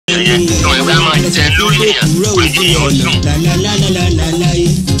tẹ lórí èèyàn ojú yóò dùn.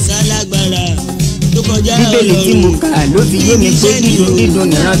 Bíbélì tí mo kà ló fi yé mi pé dídùn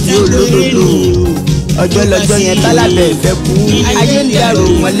nìrántí olódodo. Ọjọ́ lọ́jọ́ yẹn tálábẹ̀ ìfẹ́ kú. Ayé ń dàrú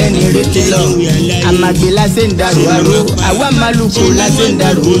wọn lẹ́ni retí lọ. Àmàgbé lásẹ̀ ń dàrú aró. Àwa màlúkò lásẹ̀ ń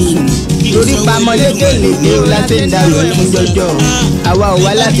dàrú oṣù. Torí pamọ́ lékelèké o lásẹ̀ ń dàrú ẹ̀fún jọjọ. Àwa ò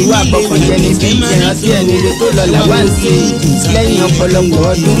wá láti wá àpọ̀kànjẹ níbi ìrántí ẹni rẹ tó lọ làwa ń ṣe. Lẹ́yìn ọ̀pọ̀lọpọ̀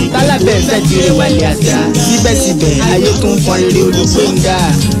ọdún tálábẹ̀ ìfẹ́ ti rẹ̀ wálé àṣà. Síbẹ̀síbẹ̀ ayé tún fọn rere Olúgbéngà.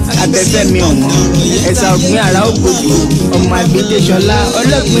 Abẹ́fẹ́ mi ọ̀wọ́n ẹ̀sà ọ̀gbìn àrà ògbójú ọmọ àgbédéṣọlá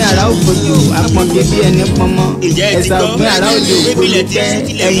ọlọ́gbìn àrà ògbójú àpọ̀nké bí ẹni pọnmọ́ ẹ̀sà ọ̀gbìn àrà òjò ògbólúpẹ́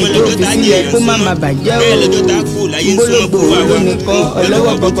ẹ̀yìn tó fi sílẹ̀ kó má má bàjẹ́ o gbólógbò olónìkọ́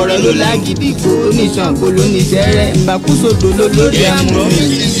ọlọ́wọ́ kọ̀kọ̀rọ̀ ló lágídí kó oníṣàn àgbo lóníṣẹ́rẹ́ ìbàkúsòdò ló lórí àmú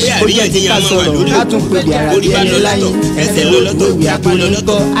ó jẹ́ ti ká sọ̀rọ̀ látún pèdè àrà bí ẹni láyé ẹsẹ̀ lólógbòwì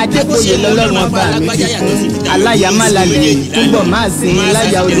àpolóńkọ́ adébóyè lọ́lọ́run ọba mi ti fún aláyàmálàlẹ̀ túbọ̀ máa sin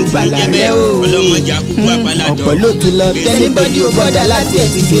láyà olùgbàlà rẹ o ọ̀pọ̀ ló ti lọ tẹ́lifọ̀dì ò bọ́dà láti ẹ̀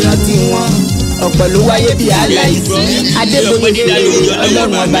ti fi rántí wọn ọ̀pọ̀ ló wáyé bí aláìsí adébóyè fèrè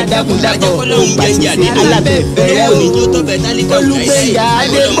ọlọ́run ọba dákúndábọ̀ ó pàṣẹ sí alábẹ́fẹ́rẹ́ o Olúgbéngà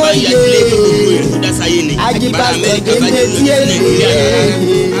Adébóyè ajibasọ̀ gẹ́gẹ́ tí èlé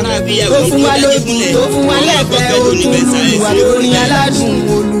tó fún wa lójú tó fún wa lẹ́fẹ̀ẹ́ òtúrú wà lórí aládùn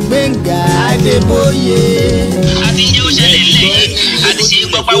Olúgbéngà Adébóyè. àti jẹ́ òṣèlè lẹ́yìn àti ṣe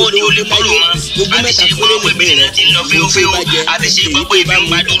gbọ́páwò ní olè bọ́ọ̀lù mọ́ àti ṣe gbọ́ ọmọ ìbílẹ̀ náà ti lọ fẹ́ẹ́fẹ́ẹ́ àti ṣe gbọ́pọ̀ ìbí ń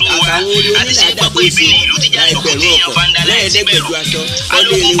gbàdúró wa àti ṣe gbọ́pọ̀ ìbí ní ìlú ti já ìṣòkò tí èèyàn fa ń dalẹ̀ ẹ̀sìn bẹ̀rù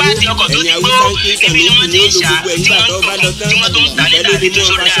alùpùpù pàtì ọkọ̀ tó ti gbó ibi ni wọ́n ti ń ṣá tí wọ́n tó ń talẹ̀ láti tó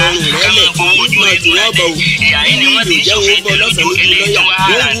sọ́dà káwọn fowó ojú ẹ̀ tó lálẹ́ ìyá yìí ni wọ́n ti ń ṣòfin lójú eléyìí tó wá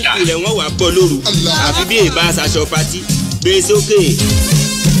àràǹtà. wọ́n wà pọ̀ lóru àfi bí èèbá aṣaṣọ patí gbé sókè.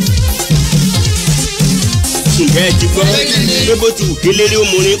 ǹjẹ́ ẹ ti gbọ́ pé bó ti wù kéléré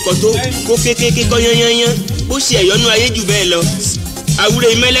omorin kọ tó kó kékeré kọ́ yányányán ó ṣe ẹ̀yọ́nú ayé jù bẹ́ẹ̀ lọ.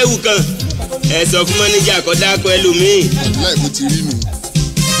 àwúrẹ́ ìmẹ́lẹ́wù kan ẹ sọ fún mọ́níjà kọ́dá akọ ẹlòmíì. láì bó ti rí nù.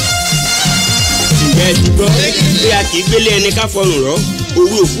 ǹjẹ́ ẹ ti gbọ́ pé a kì í gbélé ẹni ká fọrùn rọ́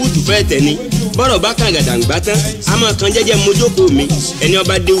òru òfúùtù fẹ́ẹ̀ tẹ̀ ni bọ́rọ̀ bá kàn gàdàǹgbá tán a máa kan jẹ́jẹ́ mojókòó mi ẹni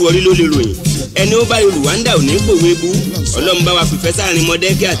ọba dé wọrí ló lè ròyìn ẹni ó bá olùwàndà ò ní pòwe bú ọlọ́run bá wa fìfẹ́ sáàrin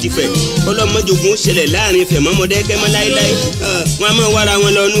Mọ̀dẹ́kẹ́ àti Ifẹ̀ ọlọ́run mọ́jogún ṣẹlẹ̀ láàrin Ifẹ̀ mọ́ Mọ̀dẹ́kẹ́ mọ́ láéláé wọn a máa wára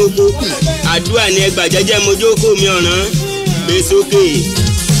wọn lọ ní oko àdúrà ni ẹgbà jẹ́jẹ́ mojókòó mi ọ̀ràn gbé sókè.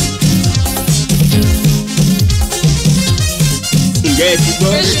 ǹjẹ́ ẹ ti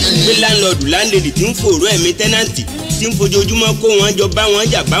gbọ́ pé láńlọ́ọ̀dù láńlẹ́dì tí ń fòrò ẹ̀mí tẹ́nàntì tí ń fojoojúmọ́ kó wọn jọ bá wọn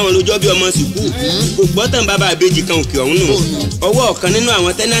jà bá wọn lójọ́ bí ọmọ sùkúù kò gbọ́tàn bàbá àbèjì kan òkè ọ̀hún nù ọwọ́ ọ̀kan nínú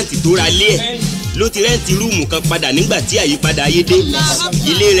àwọn tẹ́nàntì tó ra lé ẹ̀ ló ti rẹ́ǹtì rúùmù kan padà nígbà tí àyípadà ayé dé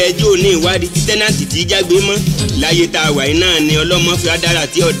ilé rẹ̀ jó ní ìwádìí tí tẹ́nàntì tí jágbe mọ́ láyé tá a wà yìí náà ni ọlọ́mọ fi adára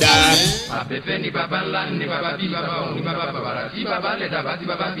tí ọ̀dà. Afẹ́fẹ́ ni baba ńlá ni baba bí baba òun ni baba bàbàrà tí baba lẹ̀ dàbà tí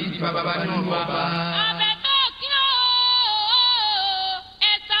baba bí baba bá nínú ọba.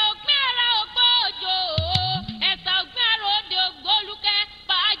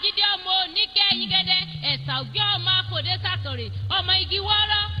 ọmọ igi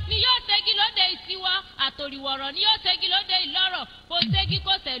wọ́rọ́ ni yóò ṣẹ́gi lóde ìsíwọ́ àtòrìwọ̀rọ̀ ni yóò ṣẹ́gi lóde ìlọ́rọ̀ kò ṣẹ́gi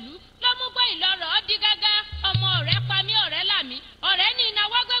kò tẹ̀lú ló mú gbọ́ ìlọ́rọ̀ ó di gágá ọmọ ọ̀rẹ́ pa mí ọ̀rẹ́ là mí ọ̀rẹ́ ní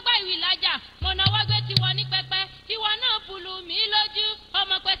ìnáwó gbégbá ìwì lájà mo náwó gbé tiwọn ní pẹpẹ ìwọ náà bùlù mí lójú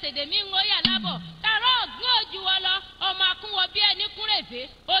ọmọ pẹ̀sẹ̀dẹ̀ mi ń wọ́yà lábọ̀ tààrọ̀ ọ̀gbìn ojú wọ lọ ọmọ akúnwọ bí ẹni kúrèfé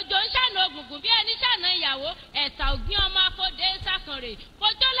òjò ń ṣàna ògùngùn bí ẹni ṣàna ìyàwó ẹ̀sà ògbìn ọmọ afọdé sákànrè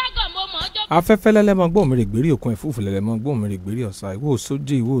kojó lágọ̀ mo mọ̀ ọjọ́. afẹ́fẹ́ lẹ́lẹ́mọ gbóhùn mi rè gbérí òkun ẹ̀fúùfù lẹ́lẹ́mọ gbóhùn mi rè gbérí ọ̀sà ìwọ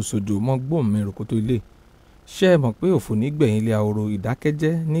òsójì ìwọ òsòjò mọ gbóhùn mi rò kótó ilé ṣé ẹ mọ̀ pé òfò nígbẹ̀yìn ilé ahoro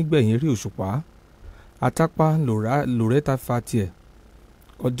ìdákẹ́jẹ́ nígbẹ̀yìn rí òṣùpá atápá lòrẹ́ ta fa tiẹ̀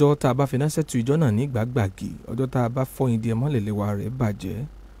ọjọ́ tá a bá fi náà ṣètò ìjọ náà ní gbàgbàgì ọjọ́ tá a bá fọyín di ẹmọ́ lèlè wa rẹ̀ bàjẹ́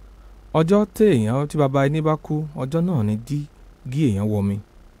ọjọ́ téèyàn tí baba ẹni bá kú ọjọ́ náà ní dígí èèyàn wọmi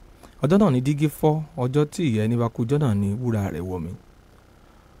ọjọ́ náà ní dígí fọ́ ọjọ́ tí ìyá ẹni bá kú ọjọ́ náà ní wúrà rẹ̀ wọmi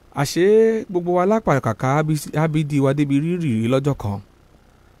àṣé gbogbo wa lápàkàkà ábídí wa débi rírì lọ́jọ́ kan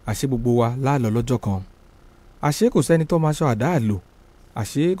àṣé gbogbo wa láàlọ́ lọ́jọ́ kan àṣé kò sẹ́ni tó máa ṣọ́ àdá àlò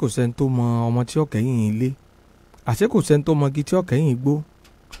àṣé kò sẹ́ni tó mọ ọmọ tí ó kẹ́yìn ilé àṣé kò sẹ́ni tó mọ igi tí ó kẹ́yìn igbó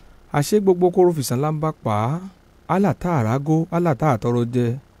àṣé gbogbo kóró fìsàn lámbá pa á álàtà àrágó álàtà àtọrọ jẹ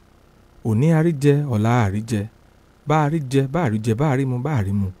òní àríjẹ ọ̀la àríjẹ bá àríjẹ bá àríjẹ bá àrímu bá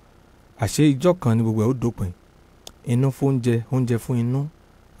àrímu àṣé ìjọ kan ni gbogbo ẹ̀ ó dópin inú fún oúnjẹ oúnjẹ fún inú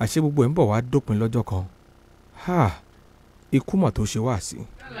àṣé gbogbo ẹ̀ ń bọ̀ wá dópin lọ́jọ́ kan ikú mọ̀ tó ṣe wá sí.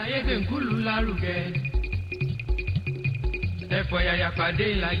 àlàyé gbẹ̀ngúlù lárugẹ ẹ̀fọ́ yàyà pàdé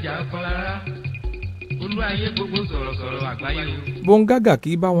ìlàjà ọkọ̀ rárá olúwayé gbogbo sọ̀rọ̀sọ̀rọ̀ àgbáyé o. Gboyega kì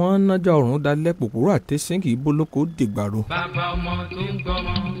í bá wọn nájà ọ̀run dalẹ̀ pòpòrò àtẹ̀sìn kì í bólókò dìgbàro. bàbá ọmọ tó ń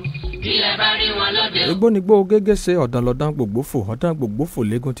gbọ́mọ. ilẹ̀ bá rí wọn lóde o. Egbónigbó gégé ṣe ọ̀dàn lọ́dàn gbògbófò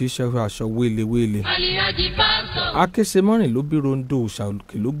lẹ́gùn tí ṣẹ́fẹ́ aṣọ wéléwélé. aliyaji pásítọ̀. Akésemọ́rìn ló bí rondo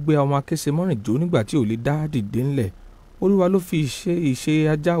òṣàlùkè ló gbé ọmọ akésemọ́rìn jó nígbà tí ò lè dá dìde ńlẹ̀. Olúwa ló fi ìṣe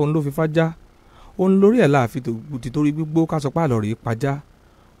ajá òun ló fi fájá. Òun lórí ẹ̀ láàfin tìtorí gbígbó kásọpá lọ rèé pajá.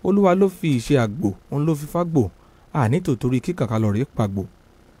 Olúwa ló fi ìṣe àgbò òun ló fi fágbò. Àní tòtórí kíkàkà lọ rèé pàgbò.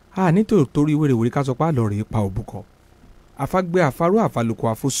 Àní tòtórí wèrèwèrè kásọpá lọ rèé pa òbúkọ. Àfagbé àfaró àfàlùkò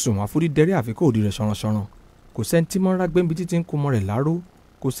àfosùn àforídẹ́rẹ́ àfikún òdì rẹ̀ ṣọ̀rọ̀ṣọ̀rọ̀. Kò sẹ́ńtì mọ́ra gbẹ́nbi títí ń kó mọ́ rẹ̀ láró.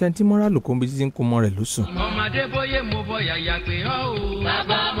 Kò sẹ́ńtì mọ́ra lòkó nbi títí ń kó mọ́ rẹ̀ lóṣùn. ọmọdé bóyé mo bọ yàyà pé ọ́ o.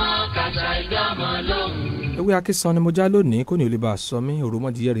 bàbá ọmọ kàṣà ìjọmọ lóhùn. Ewé akísan ni mo já lónìí kò ní olè bá a sọ mí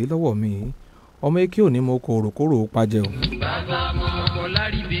òròmọdìyẹ rèé lọ́wọ́ mi. Ọmọ eke òní mo kò òròkóró pajẹ o. bàbá ọmọ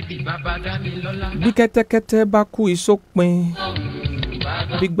ọkọlárí bèbí bàbá dámi lọ́lá. Bí kẹ́tẹ́kẹ́tẹ́ bá kú iṣó pin.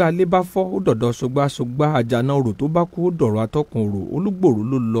 Gbígbà ilé bá fọ́ ó dọ̀dọ̀ ṣògbà àjànà òrò tó bá kú ó dọ̀rọ̀ atọ́kùn òrò olúgbòrò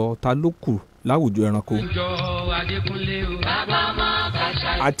ló lọ ta ló kù láwùjọ ẹranko. ìjọ adékúnlé o. bàbá ọmọ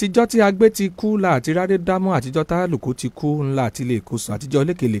kàṣà. Àtijọ́ tí agbé ti kú ńlá àti ráré dámọ́ àtijọ́ tálùkù ti kú ńlá àti lè kó sùn àtijọ́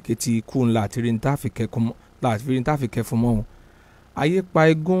lékelèké ti kú ńlá àti rí ní tá fi kẹ́ fún mọ́. Ayé pa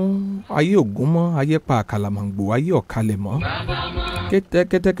egún ayé ògún mọ́ ayé pa àkàlàmọ̀gbò ayé ọ̀kalẹ̀ mọ́.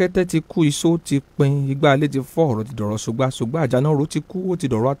 Kẹ́tẹ́kẹ́tẹ́ ti kú iṣó ti pin igbá alé ti fọ́ ọ̀rọ̀ ti dọ̀rọ̀ ṣògbà àjànà òrò ti kú ó ti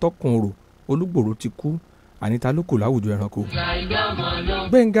dọ̀rọ̀ atọ́kùn òrò olúgbòrò ti kú àníta ló kù láwùjọ ẹranko.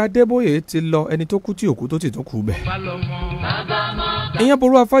 Gbenga Adeboye ti lọ ẹni tó kú tí òkú tó ti tún kú bẹ̀. Ìyẹn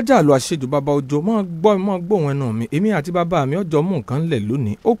ború afájà lọ àṣejù bàbá òjò mọ́ gbóhùn ẹnu mi èmi àti bàbá mi ọjọ́ mú nǹkan lẹ̀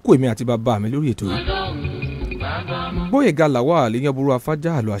lónìí ó kú èmi àti bàbá mi lórí ètò yìí. Gboyega Lawal ìyẹn ború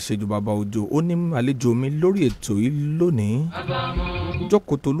afájà lọ àṣejù bàbá òjò ó ní àlejò mi lórí ètò yìí lónìí.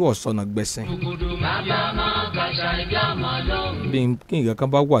 Jókòó Tolú ọ̀sánà gbẹ̀sìn. Bí kí nǹkan kan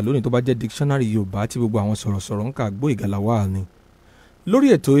bá wà lónìí tó bá jẹ́ dictionary Yorùbá tí gbogbo àwọn sọ̀rọ̀sọ̀rọ̀ ń kà Gboyega Lawal ni. Lórí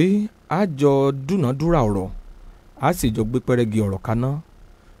ètò yìí a jọ dúnàádúrà ọ̀rọ̀ a sì jọ gbé pẹ́rẹ́gì ọ̀rọ̀ kaná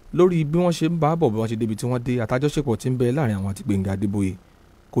lórí bí wọ́n ṣe ń bá bọ̀ bí wọ́n ṣe débi tí wọ́n dé àtàjọṣepọ̀ tí ń bẹ láàrin àwọn àti Gbenga Adeboye.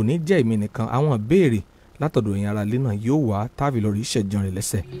 Kò ní jẹ́ èmi nìkan àwọn ìbéèrè látọ̀dọ̀ ẹ̀yin ará ilé náà yóò wá tábì lórí ìṣẹ̀jọ́ rẹ̀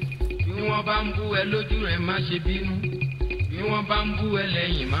lẹ́sẹ̀. bí wọ́n bá ń bú ẹ lójú rẹ̀ má ṣe bínú bí wọ́n bá ń bú ẹ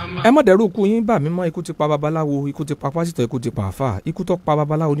lẹ́yìn má má. Ẹ má dẹ̀rù ikú yín bà mí mọ́ ikú ti pa babaláwo ikú ti pa pásítọ̀ ikú ti pa àfà ikú tó pa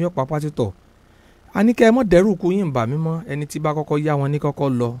babaláwo ní ó pa pásítọ̀. Àníkẹ́ ẹ má dẹ̀rù ikú yín bà mí mọ́ ẹni tí bá kọ́kọ́ yá wọn ní kọ́kọ́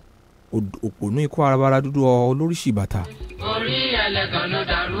lọ òpònú ikú arabara dúdú olóríṣìí bàtà. orí ẹlẹ́gàn ló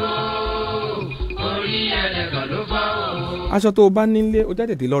dàrú o orí ẹlẹ́gàn ló fọ́ o. Aṣọ tó o bá nílé o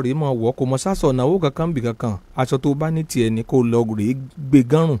jáde lọ rèé mọ́ wọ̀ kò mọ sásọ̀ náwó kankan bì kankan aṣọ tó o bá ní tiẹ̀ ní kó lọ rèé gbé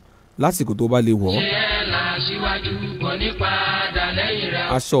gánrùn lásìkò tó bá lè wọ̀. ṣé ẹ là síwájú kò ní padà lẹ́yìn rẹ̀.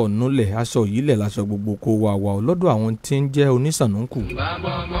 Aṣọ ònúlẹ̀ aṣọ yìílẹ̀ láṣọ gbogbo kó wà wà lọ́dọ̀ àwọn tí ń jẹ́ onísànúkù.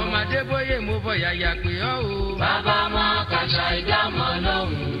 bàbá ọmọdé bóyé mo bọ yàyà pé ọ́ o. bàbá ọmọ kàṣà ìjọmọ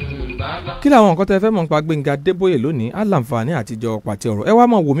lóhùn. Kí làwọn nǹkan tẹ́ fẹ́ mọ̀ nípa Gbenga Adeboye lónìí aláǹfààní àtijọ́ pàtẹ ọ̀rọ̀ ẹ wá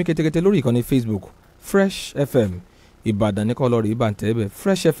máa wò mí kétékété lórí ìkànnì Facebook Fresh FM Ìbàdàn ní kọ́lọ́rì ìbàntẹ́ ẹ̀bẹ̀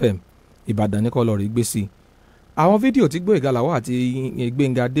Fresh FM Ìbàdàn ní kọ́lọ́rì gbé sí. Àwọn fídíò tí Gboyega Lawal àti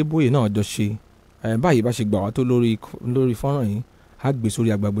Gbenga Adeboye náà jọ ṣe báyìí bá ṣe gbà wá tó lórí fọ́nrán yìí á gbé sórí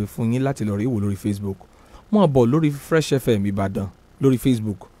agbègbè fún yín láti lọ rí wò lórí Facebook mọ̀ bọ̀ lórí Fresh FM Ìbàdàn lórí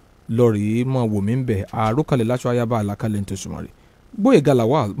Facebook lọ́ọ̀rì mọ̀ wò mí ń bẹ̀ àròkànlẹ̀ láṣọ ayábá àlàkalẹ̀ ń tó sùnmọ́ rẹ̀ Gboyega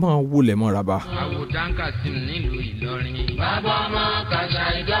Lawal máa wọlé mọ́ raba. àwòdáńkà sí nílùú Ìlọrin. bàbá ọmọ kàṣà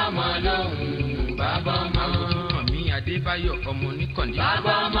ìjọmọ lóhùn. bàbá ọmọ mi Adébáyọ̀ ọmọ oníkànnì.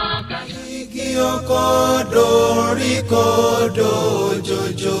 bàbá ọmọ kàṣà. igi oko dorí kodò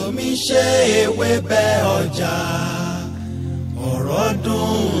òjòjò mi ṣe ewébẹ̀ ọjà ọ̀rọ̀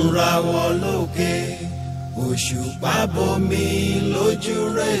dùn rawọ́ lókè òṣùpá bomi lójú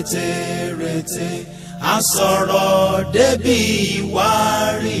rètérètè a sọ̀rọ̀ débi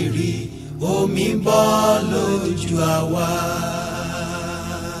ìwárìrì omi bọ́ lójú àwa.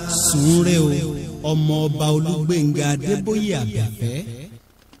 Sùnre o ọmọ ọba Olúgbénga Adébóyè àbẹ̀fẹ́.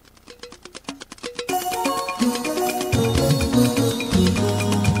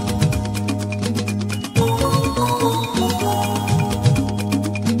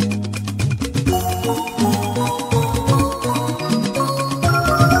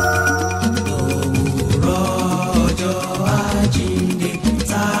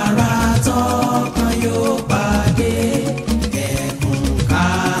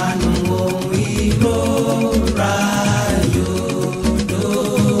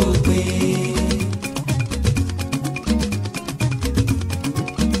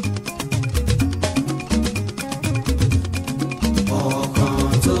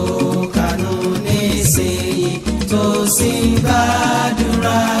 sì ń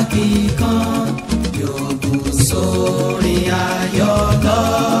gbàdúrà kíkan yóò bù sórí ayọ̀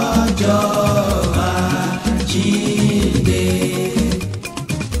lọ́jọ́ àjíǹde.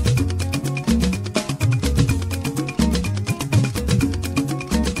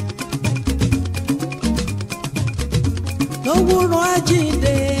 lówùrọ̀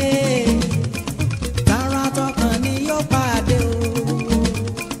àjíǹde tara tọkàn ni yóò pàdé o.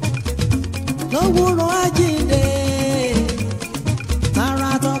 lówùrọ̀ àjíǹde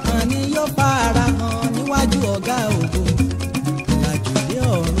tara tọkàn ni yóò fara hàn níwájú ọ̀gá ògo làjùlé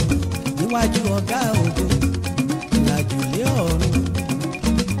ọ̀run níwájú ọ̀gá ògo làjùlé ọ̀run.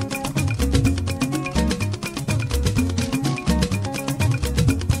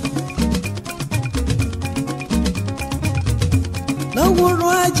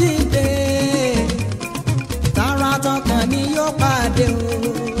 lówùrọ̀ àjíǹde tara tọkàn ni yóò pàdé o.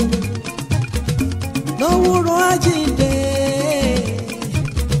 lówùrọ̀ àjíǹde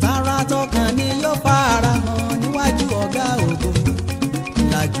tara tọkàn ni yóò fara hàn níwájú ọ̀gá ògo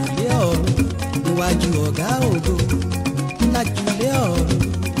làjùlé ọ̀run níwájú ọ̀gá ògo làjùlé ọ̀run.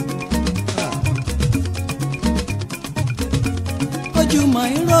 ojúmọ́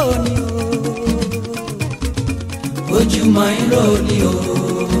irọ́ ni o ojúmọ́ irọ́ ni o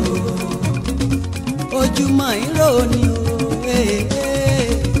ojúmọ́ irọ́ ni o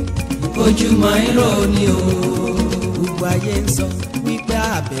ojúmọ́ irọ́ ni o gbogbo ayé ń sọ wípé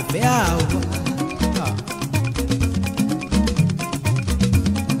abẹ́fẹ́ àwa.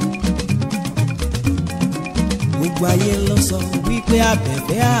 gbogbo ayé ló sọ wípé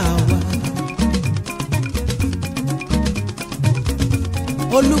abẹ́fẹ́ àwa.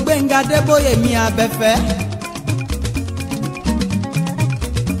 Olúgbénga Adébóyè mi abẹ́fẹ́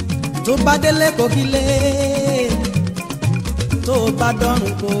tó bá délé kò kílé tó bá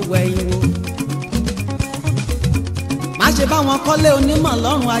dọ́rùn kò wẹ̀yìn wò. má ṣe bá wọn kọ́lé onímọ̀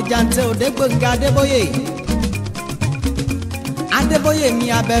lọ́rùn Àjàǹtẹ̀ òde Gbénga Adébóyè. Adébóyè mi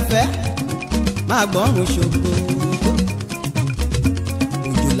abẹ́fẹ́ máa gbọ́rùn ṣògo.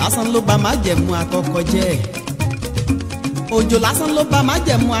 òjò lásán ló bá májẹ̀mú àkọ́kọ́ jẹ́. òjò lásán ló bá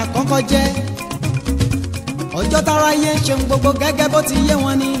májẹ̀mú àkọ́kọ́ jẹ́. ọjọ́ tára yé ṣeun gbogbo gẹ́gẹ́ bó ti yé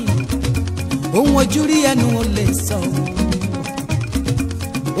wọn ni. ohun ojú rí ẹnu ò lè sọ.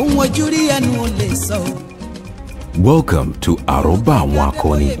 ohun ojú rí ẹnu ò lè sọ. Welcome to Aroba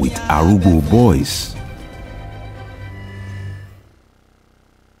Wakoni with Arubo Boys.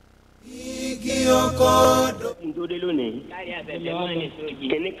 Ndóde lónìí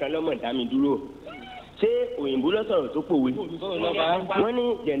kíní kan lọ́mọ dá mi dúró ṣé òyìnbó lọ sọ̀rọ̀ tó pòwe wọ́n ní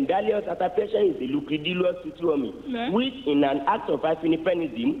gendalious attapation is a lucridilous tutuomi which in an act of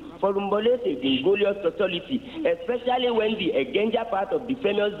hyphenism formulates a gregarious totality especially when the egenja part of the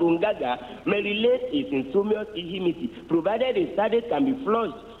famous gongaga may relate a synchronous inhimity provided a status can be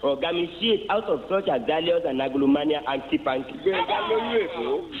flushed or gamified out of such as dalious and agglomania and kipanki. Gbẹ̀ngà lórí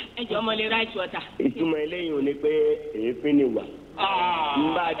èkó. ẹ jọ ọmọ lè right water. ìtumọ̀ eléyìí ò ní pé èéfín ni wà.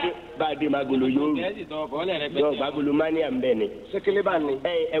 bá a dé magolo yóò rú yóò magolo mania ń bẹ̀ ni. sékélé bá ní.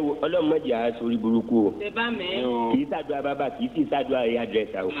 ẹ wo ọlọ́mọdé a sórí burúkú o. ṣe bá mi. kì í ṣàdúrà bàbá kì í sì ṣàdúrà ẹ̀yà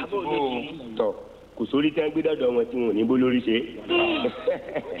dẹ́sà o. tọ kò sórí tí wọ́n gbé dọ́dọ̀ wọn tí wọn ò ní bó lórí ṣe.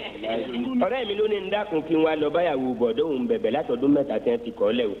 ọ̀rẹ́ mi ló ní ń dákun kí n wá lọ báyàwó bọ̀dọ̀ òun bẹ̀bẹ̀ látọdún mẹ́ta tí wọ́n ti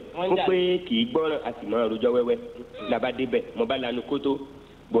kọ́ lẹ̀ o. fún pé kì í gbọ́ràn a sì máa rojọ́ wẹ́wẹ́ làbá débẹ̀ mo bá lanu kótó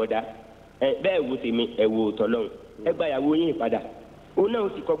bọ̀dá bẹ́ẹ̀ wo tèmi ẹ̀ wo tọ́lọ́hún ẹ gba ìyàwó yín padà òun náà ó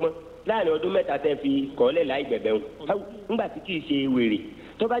ti kọ́gbọ́n láàrin ọdún mẹ́ta tẹ́ fi kọ́lẹ̀ láì gbẹ̀bẹ̀ wọn nígbà tí kì í ṣe wèrè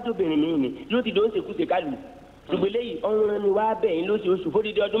tó bá jóbìnrin mi ni yóò ti dòun ṣèkúṣe kálù ṣùgbọ́n eléyìí ọ̀run ni wàá bẹ̀yìn lóṣooṣù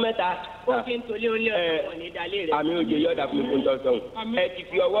fódìdí ọdún mẹ́ta. ó fi ń tolé olé ọ̀sán ní ìdálé rẹ̀. àmì òjò yọ̀ọ̀dà fún mi fún tọ̀sán ẹ ti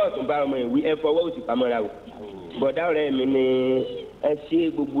fi ọwọ́ ọ̀tún bá ọmọ ìwí ẹ fọwọ́ òsì pamọ́ra o. bọ̀dá ọ̀rẹ́ mi ni ẹ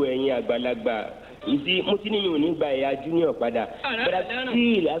ṣe gbogbo ẹ̀yin àgbàlagbà ìdí mo ti ní mi ò ní gba ẹ̀yà junior padà but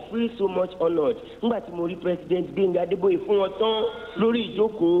I feel so much honoured nígbà tí mo rí president Gbenga Adeboye fún wọn tán lórí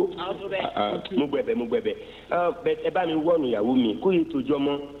ìjókòó mo gbẹ̀bẹ̀ ẹ bá mi wọ́ọ̀nù ìyàwó mi kó yẹ tójú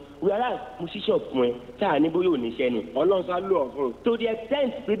ọmọ wíwárà mo ṣíṣọ́ fún ẹ tá a ní bóyá ò ní ṣẹ́ ni ọlọ́run sá lò ọ̀ fún un to the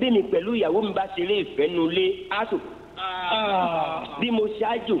extent pé bí mi pẹ̀lú ìyàwó mi bá ṣeré ìfẹ́ nulẹ̀ aṣọ bí mo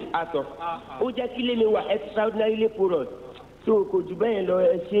ṣáájò aṣọ ó jẹ́ kí lé mi wà extraordinarily porous so kò jù bẹ́ẹ̀ lọ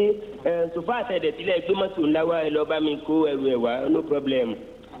ẹ ṣe sofa àtẹ̀dẹ̀ sílẹ̀ gbé mọ́tò ńlá wa ẹ lọ bá mi kó ẹrù ẹ̀ wá no problem.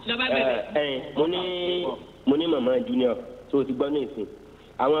 mo ní mama junior tó o ti gbọ́ ní ìsìn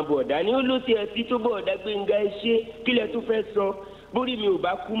àwọn bọ̀dá ni ó ló ti ẹ̀ sí tó bọ̀dá Gbénga ẹ ṣe kílẹ̀ tó fẹ́ sọ bórí mi ò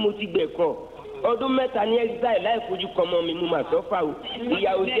bá kú mo ti gbẹ̀ kàn ọdún mẹ́ta ní exile láì fojú kan mọ́ mi mo mà sọ́fà o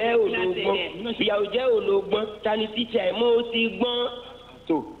ìyàwó jẹ́ olóògbọ́n tani tíṣà ẹ̀ mo ti gbọ́n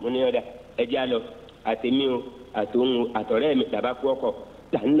tó mo ní ọ̀dà ẹ̀jẹ̀ á lọ àtẹ̀mí o àtòun àtọ̀rẹ́ mi làbá kú ọkọ̀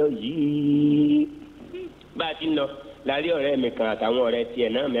là ń lọ yìí bá a ti ń lọ láàrin ọ̀rẹ́ mi kan àtàwọn ọ̀rẹ́ tiẹ̀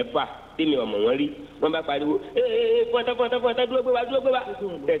náà mẹ́fà tèmi ọmọ wọn rí wọn bá pariwo fọ́tá dúró gbé wa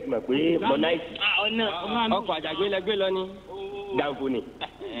tẹ̀sí mọ̀ pé mọ náìsì. ọkọ̀ àjàgbé lẹgbẹ́ lọ ni. dáńfó ni.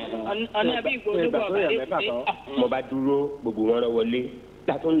 ọ̀nà bí ìgbòho bọ̀ mo bá dúró gbogbo wọn rọ wọlé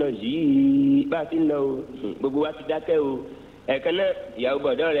látún lọ yìí bá a ti ń lọ o gbogbo wa ti dákẹ́ o ẹ̀ẹ̀kan náà ìyàwó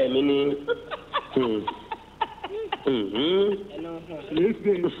bọ̀dọ̀ rẹ̀ mi ní.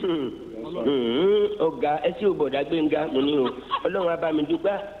 ọ̀gá ẹsẹ̀ òbọ̀dá Gbénga mo ní o ọlọ́run á bá mi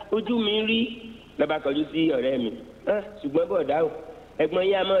dúpẹ́ ojú mi rí lọ́ba kọjú sí ọ̀rẹ́ mi ṣùgbọ́n bọ̀dá o ẹ̀gbọ́n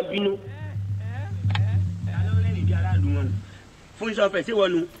yẹn a máa bínú. fún ìsọfẹ̀ sí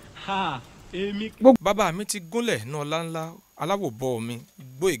wọnú. bàbá mi ti gúnlẹ̀ náà láńlá aláwòbọ̀ mi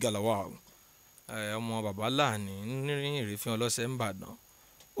Gboyega Lawal ọmọ bàbá láàánú nírìn ìrèfín ọlọ́sẹ̀ ń bàdàn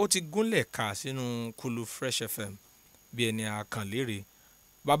ó ti gúnlẹ̀ ká sínú kulu Fresh FM bí ẹni àkànlére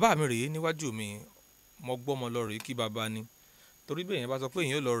bàbá mi rèé níwájú mi mo gbọ́ ọmọ lọ rèé kí bàbá ni torí bẹ́ẹ̀ yẹn bá sọ pé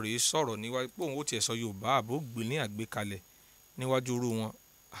èèyàn lọ rèé sọ̀rọ̀ níwájú pé òun ó tiẹ̀ sọ Yorùbá àbó gbé ní àgbékalẹ̀ níwájú irú wọn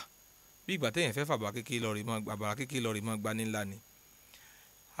bí ìgbà téèyàn fẹ́ fàbà kékeré lọ rèé mọ́ gbani ńlá ni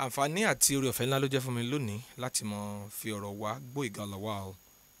àǹfààní àti oore ọ̀fẹ́ ńlá ló jẹ́ fún mi lónìí láti mọ fi ọ̀rọ̀ wá Gboyega Lawal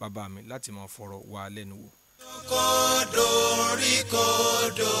bàbá mi láti mọ fọ̀rọ̀ wá lẹ́nu wò.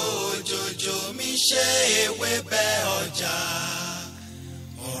 kódò jòjò mi ṣe ewé bẹ́ ọjà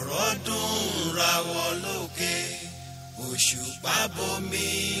ọ̀rọ̀ dùn rawọ́ lókè òṣùpá bomi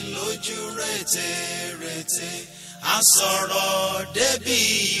lójú rètérètè a sọ̀rọ̀ débi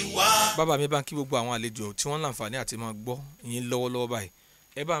wá. bàbá mi bá ń kí gbogbo àwọn àlejò tí wọ́n láǹfààní àti máa gbọ́ yín lọ́wọ́lọ́wọ́ báyìí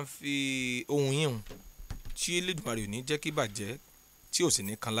ẹ bá ń fi ohun yín hùn tí Elédùmarè ò ní jẹ́ kí bàjẹ́ tí ò sì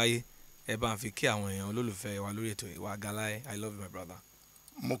ní kan láyé ẹ bá ń fi kí àwọn èèyàn olólùfẹ́ wa lórí ètò ìwà Galaye I love you my brother.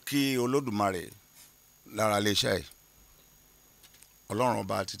 mo kí Olódùmarè lára iléeṣẹ́ yìí ọlọ́run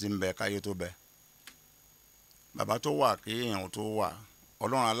ọba títí ń bẹ káyé tó bẹ bàbá tó wà kí èèyàn tó wà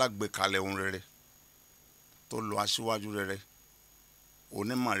ọlọ́run alágbèékalẹ̀ ohun rere tó lo aṣíwájú rere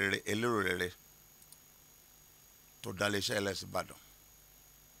onímọ̀ rere elérò rere tó dá iléeṣẹ́ ẹlẹ́sìn Ìbàdàn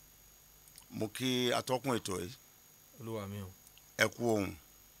mo kí atọ́kùn ètò yìí olúwa mi o ẹ kú ohun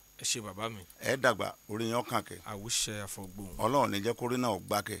ẹ ṣé bàbá mi ẹ dàgbà orí yẹn kàn kẹ àwùṣẹ àfọgbóhùn ọlọ́run ní jẹ́ kórí náà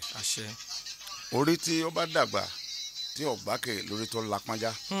gbákẹ́ àṣẹ orí tí ó bá dàgbà tí ò gbákẹ́ lórí tó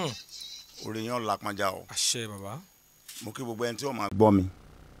lápọ́njá orí yẹn lápọ́njá o àṣẹ bàbá mo kí gbogbo ẹni tí ó máa gbọ́ mi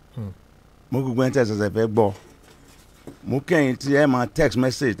mo kí gbogbo ẹni tí ẹ ṣẹ̀ṣẹ̀ fẹ́ gbọ́ mo kẹ́yìn tí ẹ máa text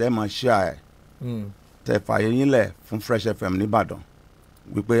message ẹ máa share tẹ fààyè yín lẹ̀ fún Fresh FM nìbàdàn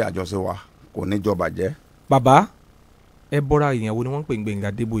wípé àjọṣe wa kò ní jọ bàjẹ́. bàbá ẹ bọ́ra ìyàwó ni wọ́n ń pè ní Gbenga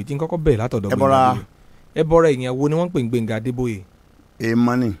Adeboye tí n kọ́kọ́ bẹ̀rẹ̀ látọ̀dọ̀ Gbenga Adeboye ẹ bọ́ra ìyàwó ni wọ́n ń pè ní Gbenga Adeboye.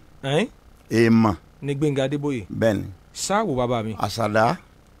 èèmọ̀ ni èèmọ̀ ni Gbenga Adeboye. bẹ́ẹ̀ni. sáàwò bàbá mi. àṣàdá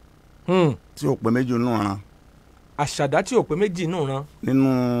tí ò pé méjì nù ran. àṣàdá tí ò pé méjì nù ran. nínú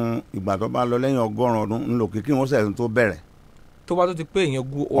ìgbà tó bá lọ lẹ́yìn 100 ọdún ńlò kíkí wọ́n sẹ̀sìn tó bẹ̀rẹ̀. tó bá tó ti pé èèyàn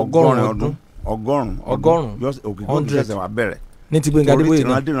gu 100 ọdún 100 òkìkí ó ti sẹ̀sẹ̀ wá bẹ̀rẹ̀. ní ti Gbenga Adeboye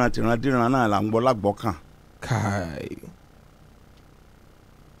náà. torí tìrandíran náà là ń gbọ́ lágbọ́ kan. káì.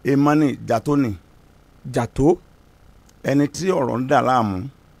 èèmọ̀ ni jàtó ni. jàtó. ẹni tí ọ̀rọ̀ ń dà láàmú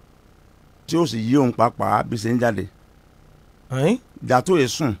tí ó sì yí òun pàápàá bí ṣe ń jáde. jàtó yìí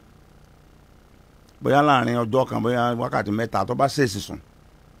sùn bóyá láàrin ọjọ́ kan bóyá wákàtí 3 tó bá ṣèèṣì sùn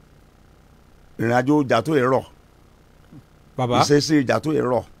ìrìnàjò jàtó yìí rọ̀. bàbá ìṣesí jàtó yìí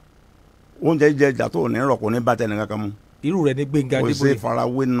rọ̀ oúnjẹ jẹ jàtó ò ní rọ̀ kò ní bá tẹnì kankan mu. irú rẹ̀ ní Gbenga Adeboye. kò ṣe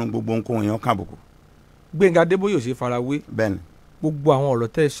farawé nínú gbogbo nǹkan èèyàn kàbùkù. Gbenga Adeboye ò ṣe farawé. bẹ́ẹ̀ni. gbogbo àwọn ọ̀rọ̀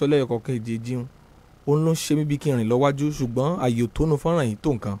tẹ́ ẹ sọ lẹ́yọ̀ kọ̀ọ̀kan èjèèjì ń òun ló ń ṣe mí bí kí n rìn lọ́wájú ṣùgbọ́n ààyè òtónú fọ́nrán yìí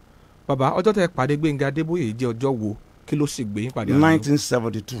tó nǹkan. bàbá ọjọ́ tẹ́ ẹ pàdé Gbenga Adeboye jẹ́ ọjọ́ wo kí ló sì gbé yín pàdé.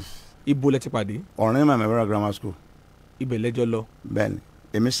 1972. ibo lẹ ti pàdé. ọ̀rìn Memorial Grammar School. ibẹ̀ lẹ́jọ́ lọ. bẹ́ẹ̀ni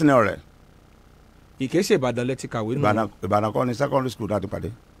èmi sínú ọ̀rẹ́. Ìkéṣe Ìbàdàn lẹ ti kàwé nù. Ìbàdàn kọ́ ni secondary school láti pàdé.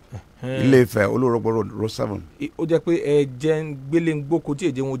 Ilé Ifẹ̀ Olórogbo road 7. ó jẹ́ pé ẹ jẹ́ ń gbélé ń gbóko tí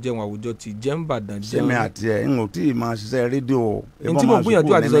èjé wọn jẹun àwùjọ tí jẹ́ ń bàdàn jẹun. sẹ́mi àti ẹ̀ ń tí ì máa ṣiṣẹ́ rédíò. ní tí mo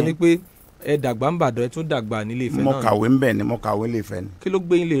gbìyànjú àti sọ ni pé ẹ dàgbà ń bàdàn ẹ tún dàgbà nílé Ifẹ̀ náà. mo kàwé ń bẹ̀ ni mo kàwé Ilé Ifẹ̀ ni. kí ló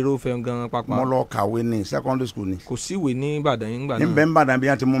gbé yín lè ro Ifẹ̀ gan pápá. mo lọ kàwé ní secondary school ni. kò síwèé ní Ìbàdàn yín gbà náà. níbẹ̀ ń bàdàn bí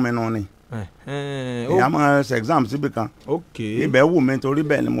wọ́n ti mú mi nù ni. ìyá máa ṣe exam síbi kan. ibẹ̀ wù mí torí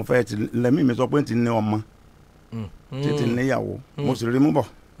bẹ́ẹ̀ ni mo fẹ́ ti lẹ́mí mi sọ pé ti ní ọmọ títí níyàwó mo sì rí mú bọ̀.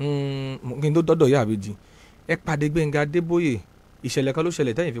 kí n tó dọ́dọ̀ yá àbèjì ẹ pàdé Gbenga Adeboye ìṣẹ̀lẹ̀ kan ló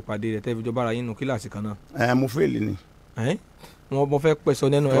ṣẹlẹ̀ tẹ́yìn fi pàdé rẹ̀ tẹ́ fi jọ bára yín nù kíláàsì kan náà. mo fẹ́ẹ̀lì ni. mo fẹ́ pẹ̀sọ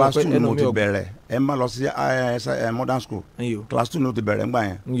nẹ́nu class 2 mo ti bẹ̀rẹ̀ ẹ má lọ sí modern school class 2 mo ti bẹ̀rẹ̀ ńgbà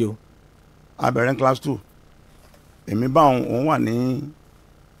yẹn. a bẹ̀rẹ̀ class 2 èmi bá òun wà ní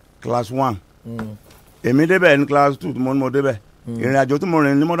class 1 èmi débẹ̀ ní class 2 tí mo débẹ̀ ìrìn àjò tí mo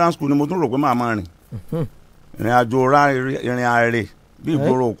rìn ní modern school ni mo tún rò pé màá máa rìn ìrìn àjò ìrìn àrè bí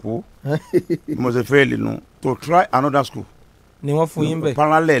ìgboro òkú mo ṣe fail nù to try another school ni wọ́n fún yín bẹ̀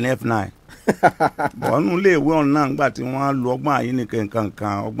parallel ní F9 bọ́ọ̀nù lè wé ọ̀nà nígbà tí wọ́n lu ọgbọ́n àyíníkẹ́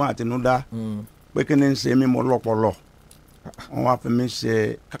nǹkan ọgbọ́n àtinúdá pé kí ni ń ṣe mí mo lọ́pọlọ wọ́n wá fi mí ṣe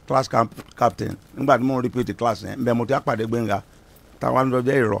class captain nígbà tí mo repeat class yẹn bẹ́ẹ̀ mo ti àpàdé Gbenga táwa ń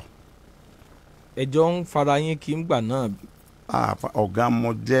lọ́jọ́ ìrọ̀. ẹjọ́ ń fara yín kí ń gbà náà. ọ̀gá mo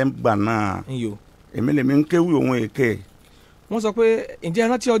jẹ́ gbà náà èmi lèmi ń kéwì òun èké. wọ́n sọ pé ǹjẹ́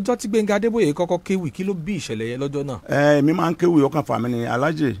rántí ọjọ́ tí Gbenga Adeboye kọ́kọ́ kéwì kí ló bí ìṣẹ̀lẹ̀ yẹn lọ́jọ́ náà. èmi máa ń kéwì ọkàn fàmí ni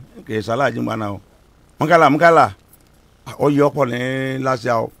alájì kì í sálàjì ń gbà náà o mọ́kàlà ó yẹ ọ̀pọ̀ ní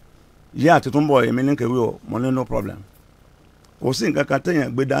láṣà o yé àti túnbọ̀ èmi ní kéwì o mo ní no problem kò sí nǹkan kan téèyàn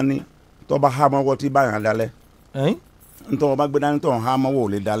gbé dání tó bá há mọ́wọ́ tí báyà dalẹ̀ ntọ́ bá gbé dání tó ń há mọ́wọ́ ò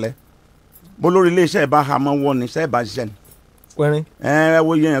lè dalẹ̀ bó lórí iléeṣẹ́ bá há mọ́wọ́ ni iṣẹ́ bá ṣiṣẹ́ ni. pẹ́rín.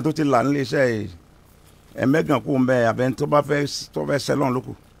 wo yẹn tó ti là nílé iṣẹ́ yìí ẹ̀mẹ́gàn kú ń bẹ abẹ́ tó bá fẹ́ sẹ́lọ̀n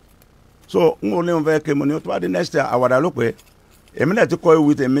lóko so n ò ní wọn fẹ́ ké mo ní tó bá dé next year àwàdà ló pé èmi náà ti kọ́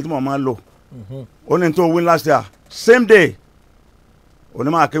ewu tèmi tí mo máa lò ó ní tó win last year same day òní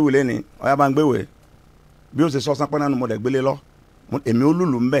máa kéwì lẹ́ni ọ̀yá bá ń gbéwèé bí ó ṣe sọ sánpẹ́ náà ni mo dẹ̀ gbélé lọ èmi ó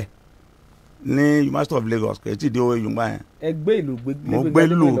lùlù ń bẹ̀ ní University of Lagos kò tí ì dé owó yorùbá yẹn. ẹ gbé ìlú mo gbé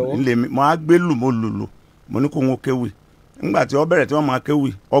lù nílé mo á gbé lù mo lùlù mo ní kó ń kéwì nígbà tí ó bẹ̀rẹ̀ tí wọ́n máa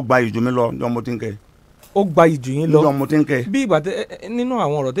kéwì ó gba ìjù mi lọ ní ọmọ tí ń kẹ́. ó gba ìjù yín lọ ní ọmọ tí ń kẹ́. bí ìgbà tẹ nínú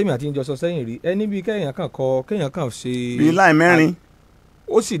àwọn ọ̀rọ̀ tèmi àti ìjọsọ sẹ́yìn rí ẹni bíi kéèyàn kan ṣe. bíi láì mẹ́rin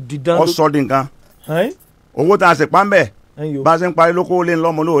ó sì dídán. ó sọ di nǹkan owó tá a sì pa ń bẹ̀ bá a ṣe ń parí ló kó lé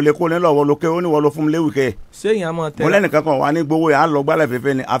lọ́mọ ló lè kó lé lọ́wọ́ lókè ó ní wọ́n ló fún mi léwu kẹ́. sẹ́yìn a máa tẹ́lẹ̀. mo lẹ́nìkan kan wà ní gbowó yà á lọ gbálẹ̀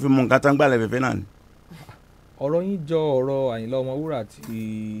fẹ́fẹ́ ni àfi mú nǹkan tán gbálẹ̀ fẹ́fẹ́ náà ni. ọ̀rọ̀ yín jọ ọ̀rọ̀ Àyìnlá Ọmọwúrà àti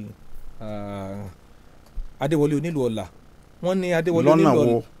Adéwọlé Onílù Ọlà wọ́n ní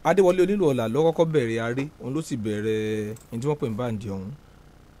Adéwọlé Onílù Ọlà ló kọ́kọ́ bẹ̀rẹ̀ aré òun ló sì bẹ̀rẹ̀ ní tí wọ́n pè ní báǹdì ọ̀hún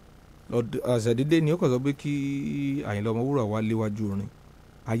àṣàdédé ni ó kàn sọ pé kí Àyìnlá Ọmọwúrà wá léwájú orin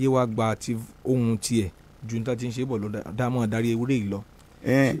ayé wa gba ti ohun tiẹ̀ ju ní ta ti ń ṣe bọ̀ ló dámọ̀ darí ewúrẹ́ yìí lọ.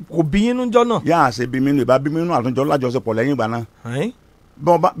 kò bí yín nújọ́ náà. yá àṣẹ bí mi nù ìbá bí mi nù àtúnjọ lájọṣepọ̀ lẹ́yìn ìgbà náà.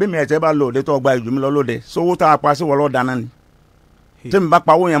 bí mi ẹ̀tẹ́ bá lòdì tó gba ìjù mi lọ lóde sówó tá a pa sí wọlọ́ dáná ni. tí mi bá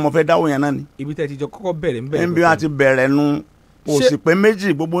pa owó yẹn mo fẹ́ dáwó yẹn náà ni. ibi tẹ́ ti jọ kọ́kọ́ bẹ̀rẹ̀ ń bẹ̀rẹ̀. nbí a ti bẹ̀rẹ̀ nu kò sì pé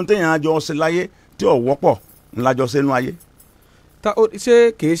méjì gbogbo téèyàn àjọ ṣe láyé tí ò wọ́pọ̀ ńlájọ ṣe nú ayé. ṣé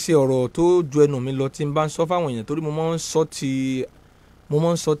kìí ṣe ọ̀rọ̀ tó ju ẹnu mi lọ tí n bá ń sọ fáwọn èèyàn torí mo máa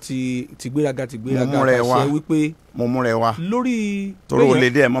ń sọ ti gbéraga àṣẹ wípé mo mú rẹ wá lórí torí o lè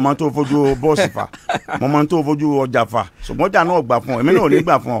dẹ mo máa ń tó fojú bọ́ọ̀sì fà mo máa ń tó fojú ọjà fà ṣùgbọ́n ọjà náà gbà fún ọ èmi náà ò ní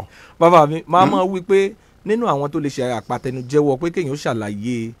gbà fún ọ. bàbá mi máa mọ̀ wípé nínú àwọn tó lè ṣe àpàtẹnujẹ́wọ́ pé kéèyàn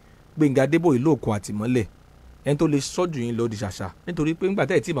ṣàlàyé Gbenga Adeboye lóòkun àtìmọ́lẹ̀ ẹni tó lè sọ́jú yín lọ di ṣàṣà nítorí pé ńgbà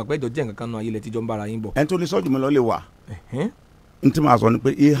tẹ́ ẹ̀ tí ìmọ̀ pẹ́jọ jẹ́ nǹkan kan náà ayé lẹ ti jọ ń bára yín bọ̀. ẹni tó lè sọ́jú mi lọ lè wà n tí màá sọ ni pé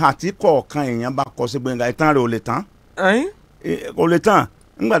ìhà tí kọ̀ọ̀kan èèyàn bá kọ sí Gbenga ìtàn rẹ̀ ò lè tán kò lè tán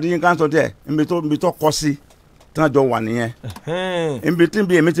nígbà tí yín ká ń sọ díẹ̀ ibi tó kọ sí tí wọ́n jọ wà nìyẹn ibi tí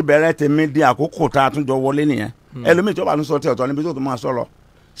bí èmi ti bẹ̀rẹ̀ tèmi di àkókò tá a tún jọ wọlé nìyẹn ẹlòmíì tí wọ́n bá tún sọ tí ọ̀tọ̀ níbi tó tún máa sọ̀rọ̀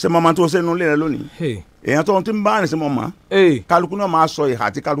ṣé mo máa tó ṣe inú ilé rẹ lónìí èèyàn tó ń ti ń bá rìn sí mo mọ̀ kálukú náà máa sọ ìhà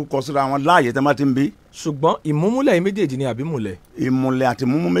tí kálukú kọ síra wọn láàyè tẹ́ máa ti ń bí. ṣùgbọ́n ìmúmúlẹ̀ yìí méjèèjì ni àbí múlẹ̀. ìmúlẹ̀ àti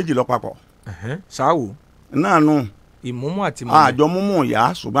múmú méjì lọ papọ̀. ṣáwò. náà nù. ìmúmú àti múlẹ̀. àjọ múmú ìyá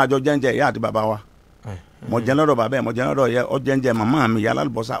ṣùgbọ́n àjọ jẹ́ńjẹ́ ìyá àti bàbá wa mo jẹ lọ́dọ̀ bàbá ẹ̀ mo jẹ lọ́dọ̀ yẹ ọ jẹ́ńjẹ́ màmá mi ìyá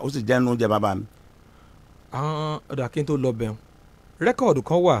alálùbọ́sà ó sì jẹ́ nínú jẹ bàbá mi. ọ̀dà kí n tó lọ bẹ̀rù rẹ́kọ̀dù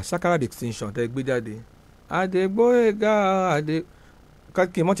kan wà Sakara Distinction tẹ́ gbé jáde Gboyega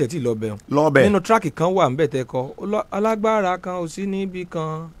kí n mọ̀ tiẹ̀ tí lọ bẹ̀rù nínú tíráàkì kan wà ńbẹ̀ tẹ́ kọ alágbára kan ò sí níbi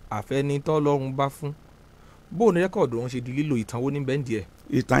kan àfẹnitọ́ lọ́run bá fún bóun ní rẹ́kọ̀dù wọn ṣe di lílo ìtàn wo ní bẹ́ńdì ẹ̀.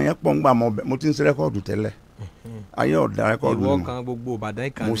 ìtàn yẹn pọ̀ ńgbà mo ti ń ṣe rẹ́kọ̀dù tẹ́lẹ̀ ayé ọ̀dà rẹ́kọ̀dù mi ìwọ kan gbogbo Ìbàdàn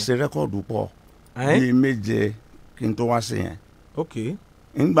ìkànnì mo ṣe rẹ́kọ̀dù pọ̀ bíi méje kí n tó wá sí yẹn. ok.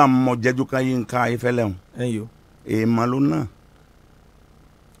 ńgbà mọ jẹjú ká yín ká ayéfẹ́lẹ́ hùn. ẹyọ. èèmọ̀ ló náà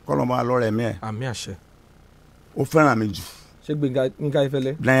kọ́lọ́mọ alọ́rẹ̀ mi ẹ̀. àmì àṣẹ. ó fẹ́ràn mi jù. ṣé Gbenga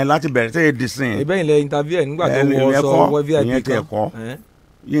Ayéfẹ́lẹ́. lẹ́yìn láti bẹ̀rẹ̀ tẹ́ ẹ di sin. ìbẹ́ yìí lẹ interview ẹ̀ nígbà tó wọ sọ wọ vip kan. ìyẹn ti ẹ̀kọ́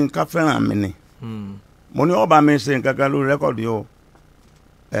yín ká fẹ́ràn mi ni. mo ní ọba mi ṣe nǹkan kan lórí rẹ́kọ̀dì o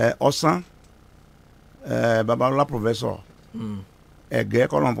ọ̀sán babalọ́lá professor ẹ̀gẹ́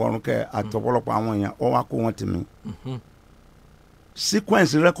kọ́lọ́nfọ̀rúnkẹ́ àtọ̀pọ̀lọpọ̀ àwọn èèyàn ó wá kó wọn tì mí.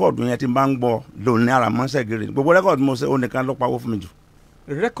 sequence rẹ́kọ̀dù yẹn ti bá ń gbọ́ lónìí ara mọ́sẹ̀ gírì gbogbo rẹ́kọ̀dù mo ṣe ó nìkan ló pawó fún mi jù.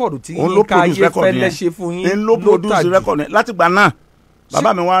 rẹ́kọ̀dù tí Yínká Ayéfẹ́lẹ́ ṣe fún yín ló produce rẹ́kọ̀dù yẹn láti gbà náà bàbá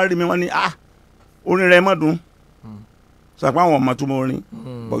mi wá rí mi wọ́n ní orin rẹ̀ mọ́ dùn sàpá àwọn ọmọ tó mọ orin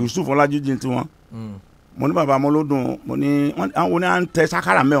bọ̀ Yusuf Ọlájújì tí wọ́n mo ní bàbá mo ló dùn mo ní àwọn ní à ń tẹ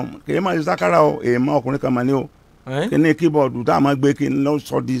sákàrà mẹ́wọ̀n kì í máa ṣe sákàrà o èèmọ̀ ọkùnrin kan mà ní o kí ní kíbọ̀dù tá a máa gbé kí n lọ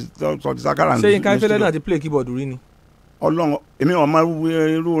sọ di sákàrà. ṣé Yínká Ayéfẹ́lẹ́ náà ti play kíbọ̀dù rí ni. Ọlọ́run èmi ò mọ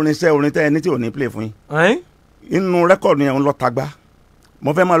irú orin tẹ́ ẹni tí ò ní play fún yín inú rẹ́kọ̀dù yẹn ń lọ tagbá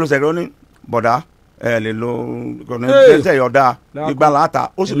mo fẹ́ máa lo sẹ̀rẹ̀ ó ní bọ̀dá ẹ lè lo tẹ́tẹ́ yọ̀ọ̀dá igba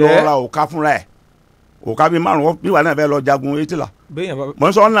láta ó sì lọ ra òka fúnra ẹ̀ òka bíi márùn-ún bí wà náà fẹ́ lọ jagun etila mo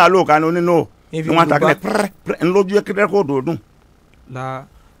ń sọ ọ́nà lóòka ní onínú ìwọ̀n àtàkùnrin pẹ́rẹ́ ńlójú rẹ́kọ̀dù dùn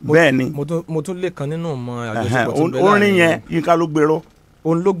bẹ́ẹ̀ ni mo tún lè kan nínú ọmọ àjọṣepọ̀ tó bẹ́ẹ̀ orin yẹn Yínká ló gbèrò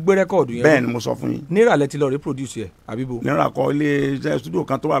òun ló gbé rẹ́kọ̀dù yẹn bẹ́ẹ̀ ni mo sọ fún yín Nira lẹ ti lọ reproduce ẹ̀ àbíbo Nira kọ ilé iṣẹ́ studio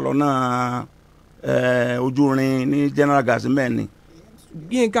kan tó wà lọ́nà ojú rin ní General Gas mẹ́ẹ̀ni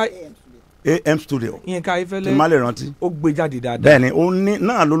Yínká AM studio Yínká Ayéfẹ́lẹ́ tí má lè rántí ó gbé jáde dáadáa bẹ́ẹ̀ ni ó ní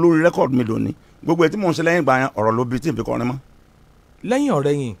náà ló lórí rẹ́kọ̀dù mi lónìí gbogbo ẹ̀ tí mò ń ṣe lẹ́yìn ìgbà yẹn ọ̀rọ̀ ló bí tí n fi kọrin mọ́ lẹ́yìn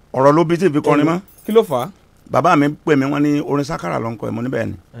ọ̀rẹ́ yìí ọ̀rọ̀ ló bí tí n fi kọrin mọ́ kí ló fà á bàbá mi pè mí wọ́n ní orin sákàrà ló ń kọ ẹ̀ mọ́ níbẹ̀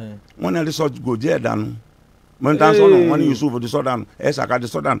ni wọ́n ní ẹni sọ gòjì ẹ̀ dànù mo ní tán sọ́nù wọ́n ní Yusuf ti sọ́ dànù ẹ̀ Sàká ti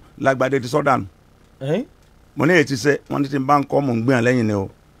sọ́ dànù Lágbádé ti sọ́ dànù mo ní ètí sẹ́ wọ́n ní ti bá ń kọ́ mò ń gbìyàn lẹ́yìn ni o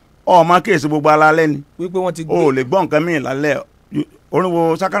ọmọ kéèsì gbogbo alálẹ́ ni wípé wọ́n ti gbé o lè gbọ́ nǹkan míì lálẹ́ orin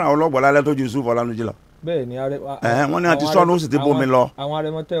wo sákàrà ọlọ́gbọ̀ lálẹ́ tó ju Yusuf Ọlánújí lọ bẹ́ẹ̀ ni wọ́n ní àti sọ́nù ó sì ti bómi lọ àwọn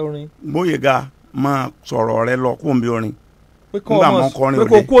arẹmọtẹ́ orin Gboyega máa sọ̀rọ̀ rẹ lọ kó n bí orin pé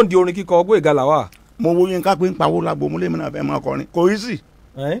kò kó ndi orin kíkọ Gboyega Lawal mo wo Yínká pé ń pawó lágbo mo lè mí náà fẹ́ máa kọrin kò í sì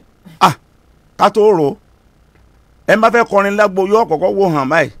ká tó rò ẹ má fẹ́ kọrin lágbo yóò kọ́kọ́ wò hàn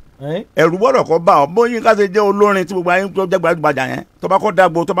báyìí ẹ̀rù gbọ́dọ̀ kọ́ bá ọ bó Yínká ṣe jẹ́ olórin tí gbogbo ayé tó jẹ́ gbajúgbajà yẹn tó bá kọ́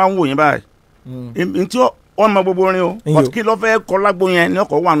dágbo tó bá ń wò yín báyìí ntí wọ́n mọ gbogbo orin o kí ló fẹ́ kọ́ lágbo yẹn ní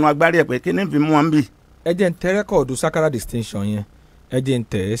ọkọ̀ wà nù agbárí ẹ̀ pé kí ní fi mú wọn bì. ẹ jẹ́ ń tẹ rẹ́kọ̀dù Sakara distinction yẹn ẹ jẹ́ ń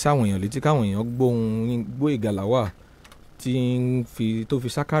tẹ̀ ẹ́ sáwọn èèyàn létí káwọn èèyàn gbóhùn Gboyega Lawal tó fi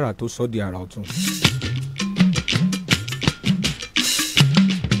Sakara tó sọ di àrà ọ̀tún.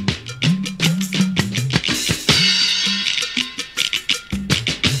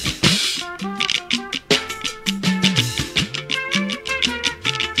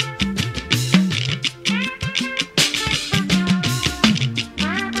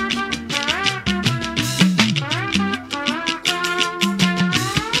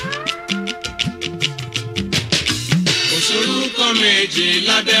 méje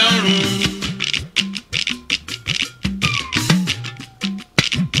lábẹ́ ọ̀run.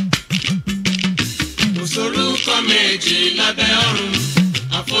 Kò sórúkọ méje lábẹ́ ọ̀run.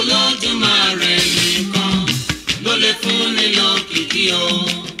 Àfọlọ́dúnmáre nìkan ló lè fún ni lókìkí o.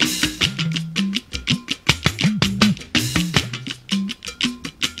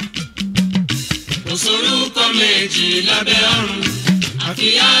 Kò sórúkọ méje lábẹ́ ọ̀run. Àfi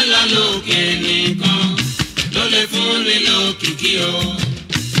Allah lókè nìkan ló lè fún ni lókìkí o.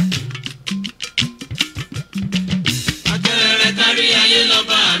 Akẹ́rẹ́ kárí ayé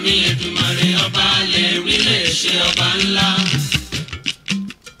lọ́ba mi Èdùmàrè ọba lè rí lè ṣe ọba ńlá.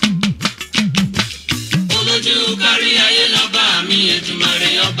 Olójú kárí ayé lọ́ba mi Èdùmàrè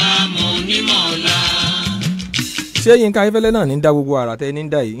ọba mọ̀ onímọ̀ ọ̀la. Ṣé Yínká Ayéfẹ́lẹ́ náà ní dá gbogbo àrà tẹ́ ní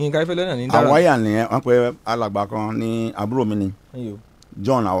dá yìí? Yínká Ayéfẹ́lẹ́ náà ní dá. Àwáyà nìyẹn wọ́n pe alàgbà kan ní àbúrò mi ni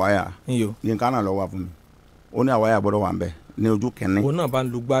John Àwáyà. Yínká náà lọ wá fún mi. Ó ní Àwáyà gbọ́dọ̀ wà ń bẹ̀ ní ojú kẹ́ni. Òun náà bá ń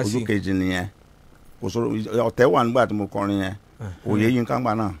lu gbá sí. Ojú kejì nìyẹn. Kò sọ ọ̀tẹ̀ wà nígbà tí mo kọrin yẹn. Òye Yínká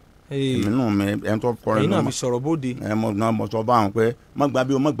gbà náà. Èmi nù mi ẹ̀ ń tọ́ kọrin náà. Èyí náà fi sọ̀rọ̀ bóde. Mo sọ bá wọn pé má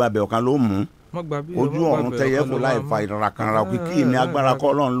gbà bí ọ̀kan ló mú. Ojú ọ̀run tẹ́yẹ kò láì fa ìrora kan ra òkìkí mi agbára kọ́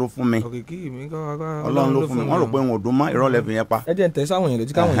Ọlọ́run ló fún mi. Ọlọ́run ló fún mi wọ́n rò pé wọn ò dún mọ́ ìrọ̀lẹ́ fi yẹn pa. Ẹ jẹ́ ń tẹ̀ sáwọn èèyàn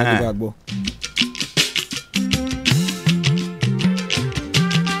létí káwọn èèyàn lè bá gbọ́.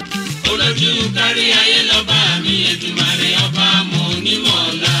 Olójú kárí ayé lọ́ba mi Èdùmàrè ọba mọ̀ onímọ̀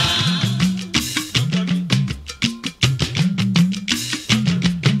ọ̀la.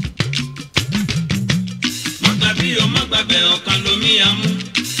 Mọ̀gbàbí o mọ̀gbàbẹ̀ ọ̀kan lomi amú.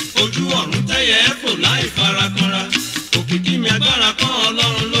 Ojú ọ̀run tẹ́yẹ fò láì farakanra. Òkìkí mi agbára kan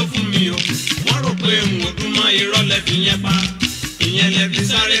Ọlọ́run ló fún mi o. Wọ́n rò pé n ò dún mọ́ irọ́ lẹ fi yẹn pa. Ìyẹn lẹ fi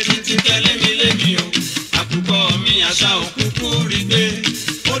sáré títí tẹ́lẹ̀ mi lémi o. Àkùkọ mi àṣà òkúkú rí gbé.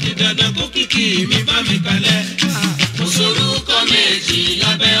 Ó di dandan kó kìkì mi bá mi kalẹ̀. Kò sórúkọ méjì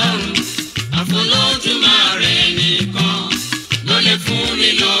lábẹ́ ọ̀run. Àfọlọ́dúnmáre nìkan ló lè fún ni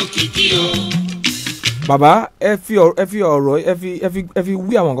lókìkí o. Bàbá ẹ fi ọ̀rọ̀ ẹ fi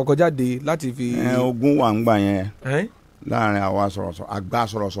wí àwọn kankan jáde láti fi. Ogun wà ń gbà yẹn láàrin àwa sọ̀rọ̀sọ̀ àgbà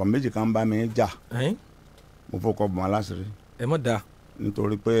sọ̀rọ̀sọ̀ méjì kan bá mi jà mo fọkọ bọ̀ aláṣìírí. Ẹ mọ̀ dáa.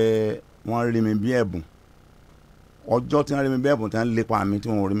 Nítorí pé wọ́n rí mi bí ẹ̀bùn ọjọ́ tí wọ́n rí mi bí ẹ̀bùn tí wọ́n lépa mi tí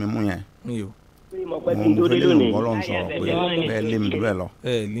wọ́n rí mi mú yẹn mo fẹ́ lé Ọlọ́run sọ̀rọ̀ pé bẹ́ẹ̀ lé mi bẹ́ẹ̀ lọ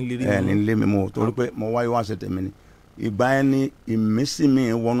ní lé mi mo torí pé mo wáyé wá ṣe tèmi ni ìgbà yẹn ni ìmísí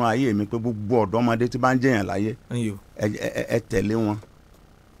mi wọnú ayé mi pé gbogbo ọ̀dọ́mọdé tí bá ń jẹyàn láyé ẹ tẹ̀lé wọn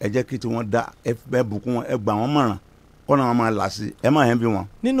ẹ jẹ́ kí tiwọn dá ẹ bùkún wọn ẹ gbà wọn mọ̀ràn kọ́nà wọn máa là sí ẹ máa yẹn bí wọn.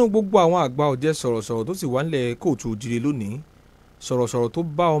 nínú gbogbo àwọn àgbà ọ̀jẹ̀ sọ̀rọ̀sọ̀rọ̀ tó sì wà nílẹ̀ kóòtù òjìrè lónìí sọ̀rọ̀sọ̀rọ̀ tó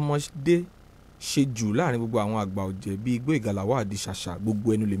bá ọmọdé ṣe jù láàrin gbogbo àwọn àgbà ọ̀jẹ̀ bíi Gboyega Lawal di ṣàṣà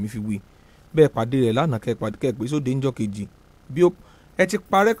gbogbo ẹnu lèmi fi wí bẹ́ẹ̀ pàdé rẹ̀ lánàá kẹ́ẹ̀pẹ́ sóde ńjọ́ kejì bí ẹ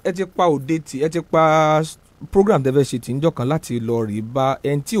ti pa òde tí ẹ ti pa program tẹ́fẹ́ ṣe tí ńjọ́ kan láti lọ rí bá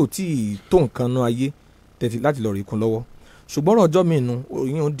ẹni tí ò tí ì tó nǹkan náà ayé tẹ̀tí láti lọ rí kún lọ́wọ́ ṣùgbọ́n ọjọ́ mi nù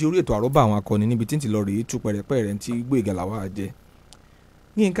òyìn di orí ètò àrọ́bà àwọn akọni níbi tí ń ti lọ rí tú pẹ̀rẹ̀pẹ̀rẹ̀ tí Gboyega Lawal jẹ́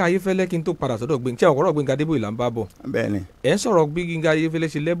Yínká Ayéfẹ́lẹ́ kí n tó padà sọ́dọ̀ Gbenga ọ̀rọ̀ Gbenga Adeboye là ń bá bọ̀ bẹ́ẹ̀ni ẹ̀ ń sọ̀rọ̀ bí Gbenga Ayéfẹ́lẹ́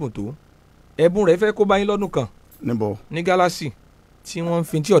ṣe lẹ́bùn tó ẹ̀bùn rẹ̀ fẹ́ kó bá yín lọ́dún kan níbo ní gálásì tí wọ́n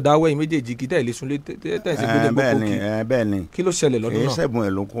fi tí ọ̀dà wẹ̀yìn méjèèjì kí tẹ̀lé sunlé tẹ̀sí gbélé gbogbo kí bẹ́ẹ̀ni kí ló ṣẹlẹ̀ lọ́dún náà èyí sẹ́bùn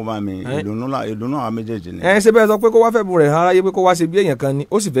ẹ̀ ló kó bá mi ìdùnnú àwọn méjèèjì ni. ẹ ṣe bẹ́ẹ̀ sọ pé kó wá fẹ́ bu rẹ̀ hàn aráyé pé kó wá ṣe bí èèyàn kan ni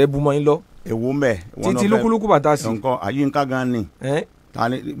ó sì fẹ́ bu mọ́ yín lọ. èwo mbẹ títí lúkúlúkú bàtà sí. nǹkan Yínká gan ni ta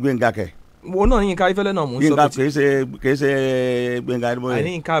ni Gbenga kẹ. wo náà Yínká Ayéfẹ́lẹ́ náà mò ń sọ. Yínká kìí ṣe Gbenga Adeboye. àní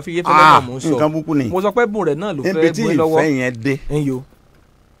Yínká Ayéfẹ́lẹ́ náà mò ń sọ. nǹkan búkú ni. mo sọ pé bùn rẹ̀ náà ló fẹ́ gbé lọ́wọ́. níbi tí ìfẹ́ yẹn dé.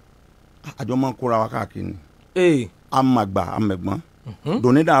 àjọ máa ń kóra wa káàkiri. amàgbà amẹ̀gbọ́n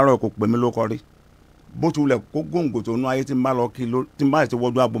dòní dàárọ̀ kò pè mí ló kọrí bó ti wulẹ̀ kó góńgò tó nú ayé tí n bá lọ kí tí n bá ti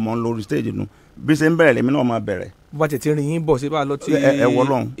wọ́jú agbọmọ lórí stage nu bí ṣe ń bẹ̀rẹ̀ lèmi náà máa bẹ̀rẹ̀. bó bá tètè rìn yín bọ̀ sí bá a lọ tí ẹ wọ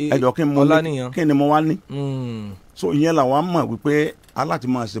lọ́hùn ẹjọ́ kí ni mo wá ní. so ìyẹn làwọn á mọ̀ wípé aláti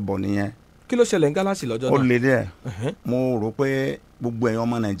máa ṣe bọ̀ nìyẹn. kí ló ṣẹlẹ̀ ń gálásì lọ́jọ́ náà. ó lè dẹ́ mo rò pé gbogbo ẹ̀yin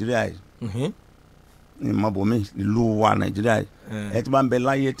ọmọ Nàìjíríà yìí ìmọ̀bùnmi ìlú wa Nàìjíríà yìí ẹ ti bá ń bẹ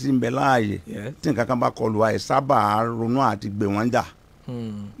láyé tí ń bẹ láàyè tí nǹkan kan bá kọlù wa ẹ̀ sábà ronú àti gbé wọn jà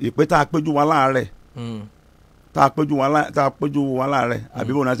ìpè tá a péjú wa láàárẹ̀ tá a péjú wa láàárẹ̀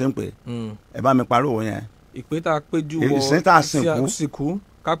àbí bó náà ṣe ń pè ẹ bá mi parí òun yẹn. ìpè tá a péjú wọ ìsìn tá a sìnkú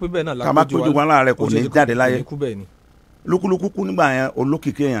kápẹ́ bẹ́ẹ̀ náà ká bá péjú wa láàárẹ̀ kò ní jáde láyé lúkúlúkú kú nígbà yẹn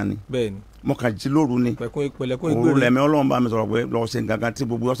olókìkí èèyàn ni mo kàn jí lóru ni òru lẹ̀mí Ọlọ́run bá mi sọ̀rọ̀ pé lọ́ọ́ ṣe nǹkan kan tí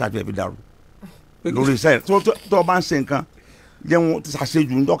gbogbo ọ̀sà fi dàrú lórí iṣẹ́ tó o bá ń ṣe nǹkan jẹun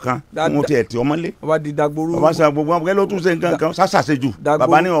ṣàṣejù ńjọ kan wọn ti ẹtì ọmọlé ọba di dagboru ọba ṣe gbogbo ọmọ kẹlẹ ó tún ṣe nǹkan kan ṣàṣejù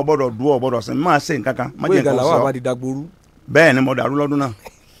bàbá ní ọgbọdọ du ọgbọdọ sẹ máa ṣe nǹkan kan má jẹ nǹkan sọ ọba di dagboru. bẹ́ẹ̀ ni mo dàrú lọ́dún náà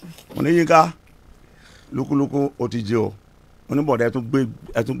mo ní Yínká lúkúlúkú ó ti jẹ o oníbọ̀dọ̀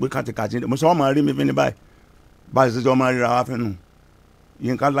ẹ tún gbé kàtìkàtì mo sọ wọn máa rí mi fi ní báyìí bá a ṣe jọ máa ríra wá fẹ́nu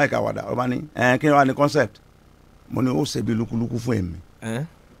Yínká láìka àwàdà ọba ní kí ni wàá ní concept mo ní ó ṣe bí lúkúlúkú fún èmi.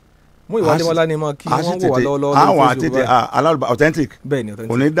 mú ìwà Adémọ́lá ni mo kí wọ́n wò wá lọ́wọ́lọ́wọ́ àwọn àtètè alálùbá authentic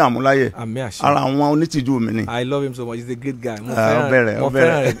kò ní dààmú láyé ara àwọn onítìjú mi ni. I love him so much, he's a great guy. mo fẹ́ràn rẹ̀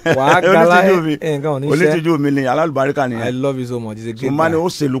wà á gala nǹkan oníṣẹ́ onítìjú mi ni alálùbáríkà ni. I love you so much, he's a great guy. mo máa ní ó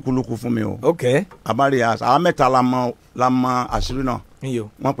ṣe lúkúlúkú fún mi o. ok abárí àṣà àwọn mẹ́ta la mọ àṣírí náà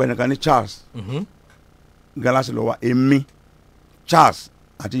wọ́n pè nìkan ní Charles galasi lọ wa èmi Charles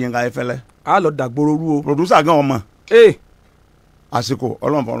àti Yínká Ayéfẹ́lẹ́. a lọ dàgbòrò rú o. producer gan ọmọ àsìkò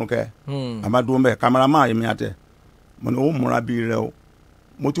Ọlọ́run fọrún kẹ amadu mbẹ cameraman yìí mi àtẹ mo ní ó múra bíi rẹ o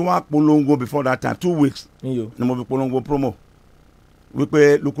mo ti wá polongo before that time 2 weeks ni mo fi polongo promo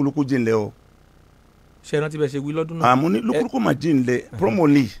wípé lúkúlúkú jìnlẹ̀ o. ṣe rántí bẹ́ẹ̀ ṣe wí lọ́dún náà. mo ní lúkúlúkú mà jìnlẹ̀ promo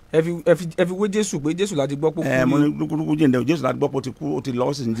ni. ẹ fi wé Jésù pé Jésù láti gbọ́ pé kú. mo ní lúkúlúkú jìnlẹ̀ o Jésù láti gbọ́ pé ó ti kú ó ti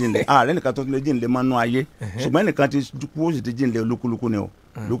lọ́ọ́ sí jìnlẹ̀ ààrẹ nìkan tó ti lè jìnlẹ̀ máa nú ayé ṣùgbọ́n nìkan ti kú ó sì ti jìnlẹ̀ lúkúlúkú ni o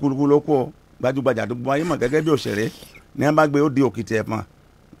lúkúlúkú ló kú o gbajúgbajà tó gbọ́ ayé mọ̀ gẹ́gẹ́ bí òṣèré ní wọn bá gbé ó di òkìtì ẹ̀fọn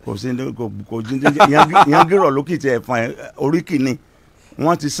kò sí kò jíjẹ yẹn gírọ̀ lókìtì ẹ̀fọn oríkì ni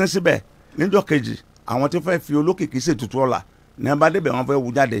wọ́n ti sín síbẹ̀ níjọ́ kejì àwọn tí fẹ́ fi olókìkí ṣètùtù ọ̀la ní wọn bá débẹ̀ wọn fẹ́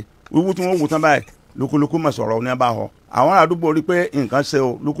wú jáde wíwú tí wọ́n wú tán báyìí lúkúlúkú mọ̀ sọ̀rọ̀ ní wọn bá họ àwọn àdúgbò rí pé nǹkan ṣe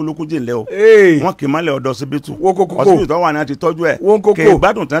o lúkúlúkú jìnlẹ̀ o wọn kì í mọ́lẹ̀ ọ̀dọ̀ síbítù ọsibítù tó wà ní àti tọ́jú ẹ̀ kì í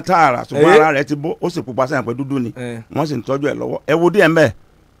gbádùn tán tààrà ṣùgbọ́n ara rẹ̀ ti bó ó sì pupa sẹ́yìn pé dúdú ni wọ́n sì ń tọ́jú ẹ̀ lọ́wọ́ ẹ wo díẹ̀ ń bẹ̀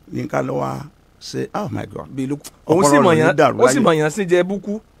Yínká lọ́wọ́ ṣe oh my god. òun sì mọ̀ yàn sí jẹ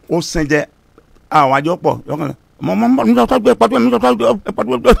búkú. ó sin jẹ àwọn àjọ pọ̀ yọkàn mọ nígbà tó gbé pàtó nígbà tó gbé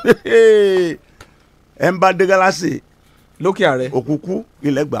pàtó ẹ ń bá dé gálásì lókè ààrẹ òkùnkùn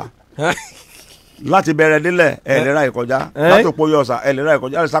ilẹ̀ gbà láti bẹ̀rẹ̀ délẹ̀ ẹ̀ lè ra ìkọjá láti òpó yọ̀ọ̀sà ẹ̀ lè ra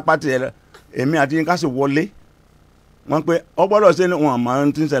ìkọjá ẹ̀ sápátì ẹ̀ èmi àti Yínká sì wọlé wọn pé ọgbọ́dọ̀ ṣe ni wọn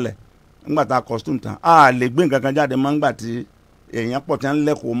àmọ́ ti ń ṣẹlẹ̀ ńgbà tá a costume tán a lè gbé nǹkan kan jáde mọ́ ńgbà tí èèyàn pọ̀ tí wọ́n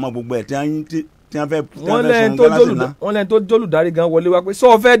lẹ́kọ̀ọ́ mọ́ gbogbo ẹ̀ tí wọ́n fẹ́ wọ́n lẹ́yìn tó jólùdarí gan wọlé wá pé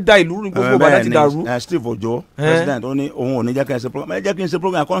sọ fẹ́ da ìlú ní gbogbo bàdá ti dàrú. Steve Ojo president ó ní òun ò ní jẹ́ kí n ṣe program ẹ jẹ́ kí n ṣe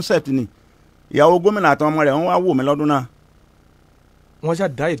program concept ni ìyàwó gómìnà àtàwọn ọmọ rẹ̀ wọ́n wá wò mí lọ́dún náà wọ́n ṣá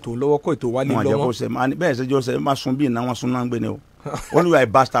dá ètò lọ́wọ́ kó ètò wálé lọ́wọ́. wọ́n jẹ́ kó ṣe bẹ́ẹ̀ ṣe jọ ṣe máa sun bí iná wọn sun náà ń gbé ni o. wọ́n ní wà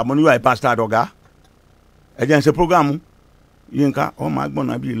bastard mo ní wà bastard ọ̀gá ẹ jẹ́ n ṣe programu Yínká ọ máa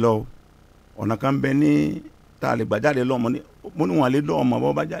gbọ́nà bíi lọ o ọ̀nà kan bẹ ní tá a lè gbà jáde lọ mo ní wọn lè lọ ọmọ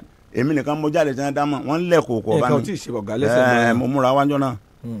bọ́ bá jáde èmi nìkan mo jáde tí wọ́n dá mọ́ wọ́n ń lẹ̀ kó kọ́ bá mi mo múra wájọ́ náà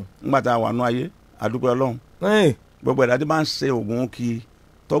ńgbà tá a wà nú ayé àdúgbò Ọlọ́run gbogbo ẹ̀dá tí bá ń ṣe oògùn kí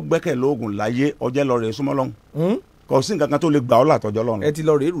tó gbẹ́kẹ̀ lóògùn láyé ọjẹ́ lọ rẹ̀ súnmọ́ lọ́hùn kò sí nǹkan kan tó lè gbà ọ́ látọjọ́ lọ́run. ẹ ti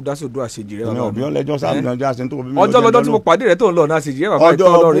lọ rèé rúdásí odò àṣejì rẹ bàbá mi. ọbí ọlẹjọ sáà lọjọ àṣẹ tó bí mi. ọjọ́ lọ́jọ́ tí mo pàdé rẹ tó ń lọ náà àṣejì rẹ bàbá mi tó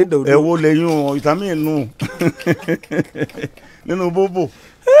lọ rèé dòdò. ọjọ́ èwo lè yún ìtàmì inú nínú bóbò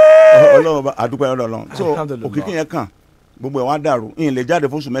Ọlọ́run àdúpẹ́ Ọlọ́run so òkìkí yẹn kàn gbogbo ẹ̀ wá dàrú ìyìn lè jáde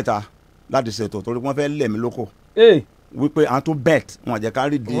fóṣù mẹ́ta láti ṣètò torí wọ́n fẹ́ lẹ̀ mí lóko wípé à ń tó bet wọn jẹ́ ká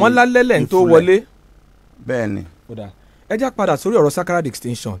rí di. wọ́n lálẹ́lẹ̀ ń tó wọlé. bẹ́ẹ̀ ni. ẹ já padà sórí ọ̀rọ̀ saccharide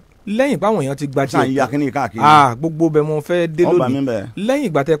extinction lẹ́yìn ìpáwọn èèyàn ti gba díẹ̀. sàn yà kíní káàkiri. gbogbo bẹ́ẹ̀ mo fẹ́ dé lónìí lẹ́yìn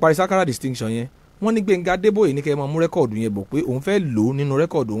ìgbà tẹ́ parí saccharide extinction yẹn wọ́n ní Gbenga Adeboye ní kẹ́ ẹ máa mú rẹ́kọ̀dù yẹn bọ̀ pé òun fẹ́ lò ó nínú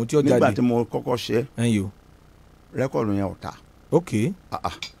rẹ́kọ̀dù òun tí ó jáde. nígbà tí mo kọ́kọ́ ṣe rẹ́kọ̀dù yẹn ò ta. ok.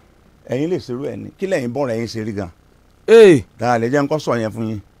 ẹ̀yin lè ṣerú ẹ̀ ní kí lẹ́yìn bọ́ọ̀rọ̀ ẹ̀yin ṣe rí gan. dáa lè jẹ́ nǹkan sọ yẹn fún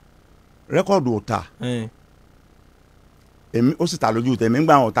yín rẹ́kọ̀dù ò ta èmi ó sì ta lójú tèmi ń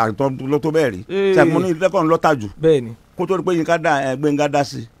gbà wọn ta tó bẹ́ẹ̀ rí sẹ́kùn mo ní rẹ́kọ̀dù lọ́ta jù kó tó di pé Yínká dá Gbenga dá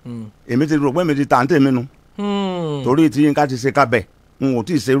sí èmi ti rò pé mi ti ta ntẹ̀ mi nu torí tí Yínká ti ṣe kábẹ̀ n ò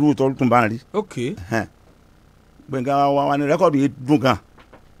tí ì ṣe irú tó tún bá ń rí. Gbenga wa ni rẹ́kọ̀dù yìí dùn gan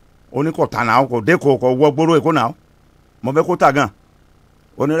ó ní kò tà náà kò dé kò wọ gbóró èkó náà mo fẹ́ kó tà gan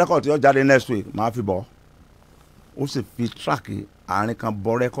ó ní rẹ́kọ̀dù yóò jáde next week máa fi bọ̀ ó sì fi tíráàkì àárín kan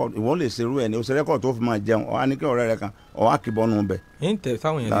bọ rẹ́kọ̀dù ìwọ lè ṣerú ẹ̀ ní o ṣe rẹ́kọ̀dù tó fi máa jẹun ọ̀ á ní kí ọ̀rẹ́ rẹ kan ọ̀ á kìbọ̀ nù bẹ̀. ń tẹ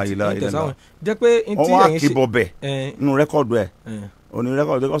sáwọn yẹn ń tẹ sáwọn jẹ́ pé ń tí ẹ̀yin ṣe ọ̀ á kìbọ̀ bẹ̀ nù rẹ́kọ̀dù ẹ̀ òní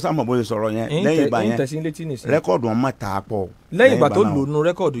rẹ́kọ̀dù tó sàmọ̀ bóyá sọ̀rọ̀ yẹn lẹ́yìn ìgbà yẹn rẹ́kọ̀dù wọn máa tà á pọ̀. lẹ́yìn ìgbà tó lò nù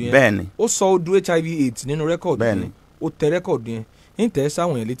rẹ́kọ̀dù yẹn bẹ́ẹ̀ni ó sọ odu HIV/AIDS nínú rẹ́kọ̀dù yẹn ó tẹ rẹ́kọ̀dù yẹn ń tẹ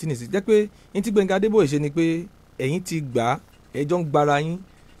sáwọn yẹn létí nìsí jẹ́ pé ń tí Gbenga Adeboye ṣe ni pé ẹ̀yin ti gbà ẹjọ́ ń gbára yín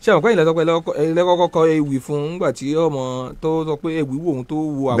ṣé àwọn kẹ́yìn lẹ́kọ́kọ́ kọ ewì fún nígbà tí ọmọ tó sọ pé ewì wò ó tó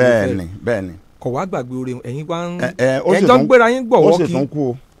wo àwòfẹ́ bẹ́ẹ̀ni kọ̀ wá gbàgbé orin ẹ̀yin wá ń ẹjọ́ ń gbéra yín gbọ̀wọ́ kí ó sì tún kú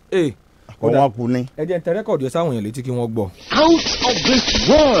o wọ́n kú ni. ẹ jẹ́ ń tẹ rẹ́kọ̀dù yẹn sáwọn èèyàn létí kí wọ́n gbọ́. Out of this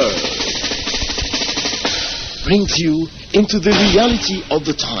world brings you into the reality of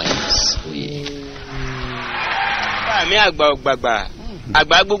the times. Àmì àgbà ògbàgbà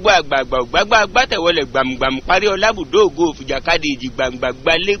àgbà gbogbo àgbààgbà ògbàgbà àgbàtẹ̀wọlẹ̀ gbàmùgbàmù parí ọlábùdó ògo òfìjàkadì ìjì gbàǹgbà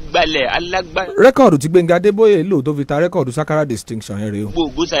gbalẹ̀ alágbá. rẹ́kọ̀dù tí Gbenga Adeboye lò tó fi ta rẹ́kọ̀dù saccharide extinction yẹn rèé o.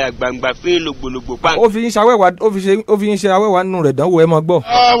 gbogbo sàyà gbàǹgbà fẹ́ lògbòlògbò pa. ó fi yín ṣe awẹ́wà nínú rẹ̀ dánwò ẹ máa gbọ́.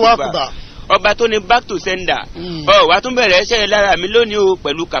 ọba tó ní back to sender wàá tún bẹ̀rẹ̀ ẹsẹ̀ lára mi lónìí o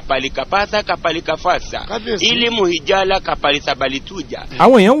pẹ̀lú kàpàlìkàpàṣà kàpàlìkàfàṣà ìlímù ìjàlá kàpàlìsàbàlìtújà.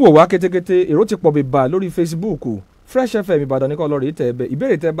 àwọn èèyàn ń wò wá kétékété èrò ti pọ̀ bèbà lórí Facebook Fresh FM Ìbàdàn ní kọ́ lọ́ọ́ rí tẹ̀ ẹ bẹ̀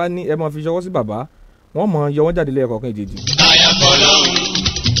ìbéèrè tẹ bá ní ẹ máa fi ṣọwọ́ sí bàbá wọ́n mọ̀ yọ wọ́n jáde lẹ́ẹ̀kọ̀ọ̀kan ìjèjì. àyàfọ́ lọ́hùn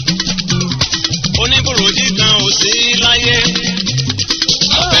oníbùròjì kan ò sí láyé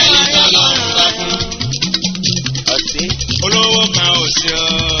àfẹnìkan lọ́hùn bá fún ọtí olówó kan ò sí ọ́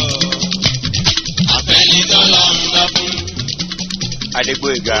àfẹnìkan lọ́hùn bá fún.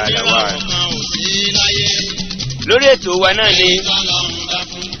 Adégbóyèga Lawal lórí ètò wa náà ni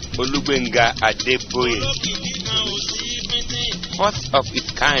Olúgbénga Adébóyè first of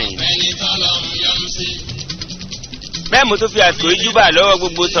its kind. bẹ́ẹ̀ mo tó fi àsìkò ìjúbà lọ́wọ́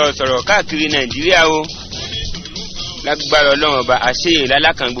gbogbo sọ̀rọ̀sọ̀rọ̀ káàkiri Nàìjíríà o lágbára Ọlọ́run ọba àṣeyè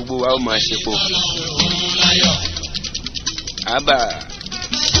lálákan gbogbo wa ó máa ṣe pọ̀. àbá.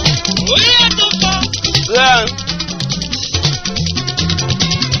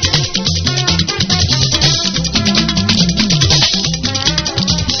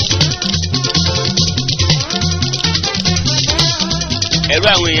 ẹ̀rù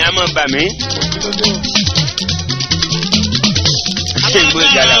àwọn èèyàn máa bà mí.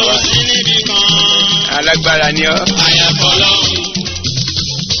 Gboyega Lawal alágbára ni ọ́.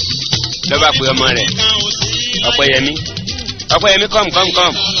 lọ́ba pé ọmọ rẹ̀ Ọpẹ́yẹmí come.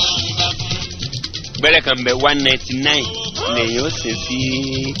 gbẹ́rẹ́ kan bẹ 199 lèyìn ó sì sí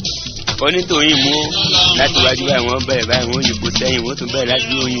onítòyìn mú láti wájú báyìí wọ́n bẹ̀rẹ̀ báyìí wọ́n yìnbó sẹ́yìn wọ́n tún bẹ̀rẹ̀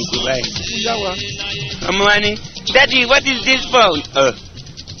láti oyin kó báyìí. ọmọ wa ni Daddy, what is this for?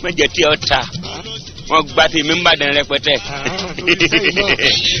 mẹjẹ tí ọ ta wọn gba tèmi ń bàdàn rẹpẹtẹ.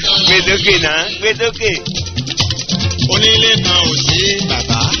 gbèsòkè náà gbèsòkè. onílé kan ò sí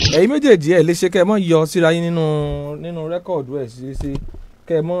bàbá. ẹ̀yin méjèèjì ẹ̀ lè ṣe kẹ́ ẹ mọ́ yọ síra yín nínú rẹ́kọ̀dù ẹ̀ sí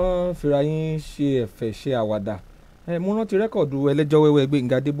kẹ́ ẹ mọ́ fira yín ṣe ẹ̀fẹ̀ ṣe àwàdà mo rántí rẹ́kọ̀dù ẹlẹ́jọ́ wẹ́wẹ́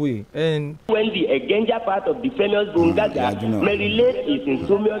Gbenga Adeboye. When the Egenja part of the famous Bongaga may relate his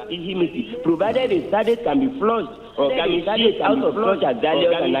insomnious intimacy, provided a sardine can be flushed or gamified out of flush as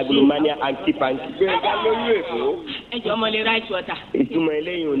Daniel and Agolomania and Kipanki. Ẹjọ́ ọmọ lè rice water. Ìtumọ̀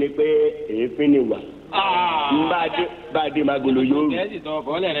eléyìí ò ní pé èéfín ni wà. Báàdé magolo yóò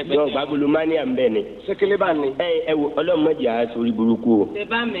yọ Agolomania ń bẹ̀ ni. Ṣékélé bá ní. Ẹ wo ọlọ́mọdé àá sórí burúkú o. Ṣé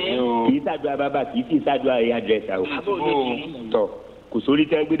bá mi? Kì í ṣàdúrà bàbá kì í sì ṣàdúrà ẹ̀yà dírẹ́sà o. Tọ́ kò sórí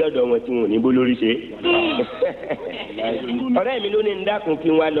tí wọ́n gbé dọ́dọ̀ wọn tí wọn ò ní bó lórí ṣe. Ọ̀rẹ́ mi ló ní ń dákun kí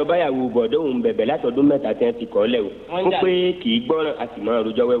wọ́n á lọ báyàwó bọ̀dọ̀ òun bẹ̀bẹ̀ látọdún mẹ́ta tí wọ́n ti kọ́ lẹ̀ o. Ó pé kì í gbọ́ràn a sì máa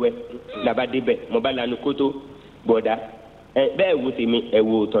rojọ́ wẹ́wẹ́. Làbá débẹ̀ mo bá lanu kótó bọ̀dá. Bẹ́ẹ̀ wo tèmi ẹ̀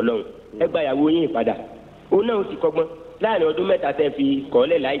wo tọ́lọ́hún. Ẹ gba ìyàwó yín padà. Òun náà ti kọ́gbọ́n láàrin ọdún mẹ́ta tẹ́ fi kọ́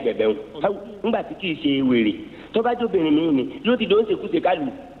lẹ̀ láì gbẹ̀bẹ̀ wọn. Nígbà tí kì í ṣe wèrè tọ́bájóbìnrin mi ni yóò ti dóun ṣèkúṣe kálù.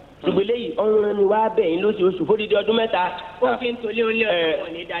 Ṣùgbọ́n eléyìí ọ̀run ni wàá bẹ̀ yín lóṣooṣù fódìdí ọdún mẹ́ta. Ó fi ń tolé olé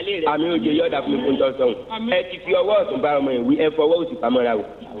ọ̀sán ní ìdálé rẹ̀. Àmì òjò yọ̀ọ̀dà fún mi fún tọ́sán. Ẹ ti fi ọwọ́ ọ̀tún bá ọmọ ìwí ẹ fọwọ́ òsì pamọ́ra o.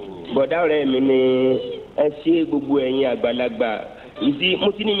 Bọ̀dá ọ̀rẹ́ mi ni ẹ ṣe gbogbo ẹ̀yin àgbàlagbà. Mo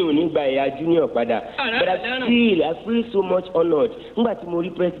ti ní mi ò ní gba ẹ̀yà junior padà. But I feel so much honoured. Nígbà tí mo rí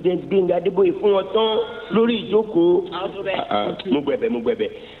President Gbenga Adeboye fún wọn tán lórí ìjókòó. Mo gbẹ̀bẹ̀.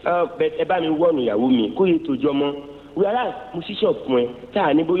 Ẹ bá mi wọ́ọ̀nù ìyàwó mi kó yẹ tójọ́ mọ́. Wíwárà mo ṣíṣọ́ fún ẹ tá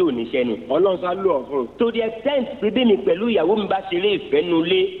a ní bóyá ò ní ṣẹ́ ni. Ọlọ́run sá lò ọ̀fun. To the extent pé bí mi pẹ̀lú ìyàwó mi bá ṣeré ìfẹ́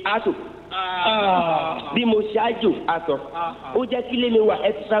nulẹ̀ aṣọ. Bí mo ṣáájò aṣọ. Ó jẹ́ kí lé mi wà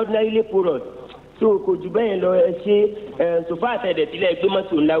extraordinarily porous. So kò jù bẹ́ẹ̀ lọ ẹ ṣe sòfà àtẹ̀dẹ̀ sílẹ̀ gbé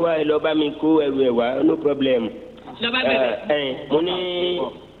mọ́tò ńlá wa ẹ lọ bá mi kó ẹrù ẹ̀ wá no problem.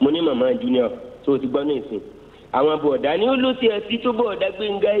 Mo ní màmá junior tó ti gbọ́ ní ìsìn. Àwọn bọ̀dá ni ó ló ti ẹ̀ sí tó bọ̀dá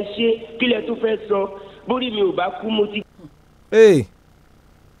Gbenga ẹ ṣe kílẹ̀ tó fẹ́ sọ bórí mi ò bá kú mo ti.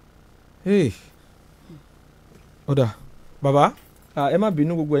 Ọ̀dà bàbá ẹ má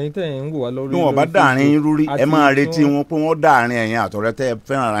bínú gbogbo ẹ̀yin tẹ́ ẹ̀ ń wò wá lórí. bí wọ́n bá dàrin rúrí ẹ máa retí wọn pé wọ́n dàrin ẹ̀yin àtọ̀rẹ́ tẹ́ ẹ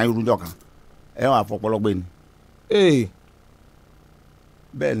fẹ́ràn ara yín rújọ kan ẹ wà fọpọlọgbẹ ni.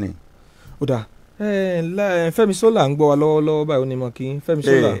 bẹ́ẹ̀ ni. Ọ̀dà Fẹ́mi Sola ń gbọ́ wa lọ́wọ́lọ́wọ́ báyìí ó ní mọ̀ kí Fẹ́mi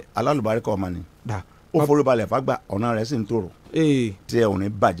Sola. alálùbáríkà ọmọ ni ó forí balẹ̀ fàgbà ọ̀nà rẹ̀ sì ń tòrò tí ẹ ò ní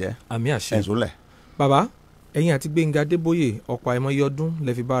bàjẹ́ ẹ̀sùn lẹ̀. Bàbá ẹ̀yin àti Gbenga Adeboye ọ̀pọ̀ àìmọye ọdún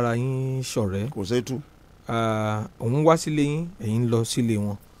lẹ fi bára yín ṣọ̀rẹ́. kò ṣeé tú. òun wá sílé yín ẹ̀yin ń lọ sílé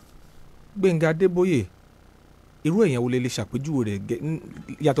wọn. Gbenga Adeboye irú èèyàn wo lè ṣàpèjúwe rẹ̀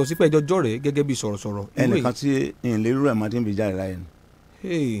yàtọ̀ sí pé ẹjọ́ rẹ̀ gẹ́gẹ́ bí sọ̀rọ̀sọ̀rọ̀. ẹnìkan tí ìlérí rẹ̀ máa ti ń fi jáde láyé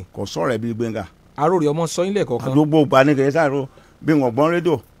ni kò sọ̀rọ̀ ẹ̀ bí Gbenga. aróore ọmọ sọyìn lẹ́ẹ̀kọ̀ọ̀kan. gbogbo ìgbà ni kìí sáré bí wọn gbọ́n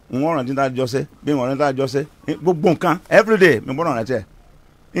rédíò wọn rántí tá a jọ ṣe bí wọn rántí tá a jọ ṣe gbogbo nǹkan everyday mi gbọ́dọ̀ rántí ẹ̀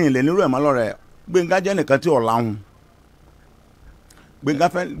ìlẹ̀ nírú ẹ̀ máa lọ rẹ̀ Gbenga jẹ́ nìkan tí ọ̀la hùn Gbenga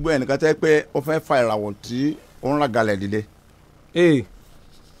fẹ́ gbọ́ ẹnìkan tẹ́ pé ó fẹ́ fa ìràwọ̀ tí ó ń ragalẹ̀ dìde.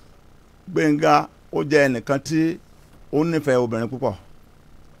 Gbenga ó jẹ́ ẹnìkan tí ó nífẹ̀ẹ́ obìnrin púpọ̀.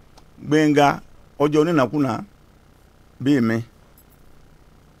 Gbenga ó jẹ́ onínàkúnà bíi mi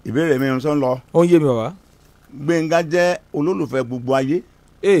ìbéèrè mi sọ ń lọ. ó ń yé mi bàbá. Gbenga jẹ́ olólùfẹ́ gbogbo ayé.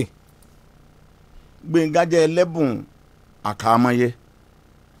 Gbenga jẹ́ ẹlẹ́bùn àkàmọ́yé.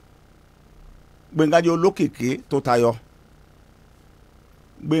 Gbenga jẹ́ olókìkí tó tayọ.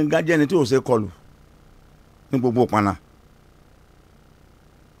 Gbenga jẹ́ ẹni tí ò ṣe kọlù ní gbogbo ìpànà.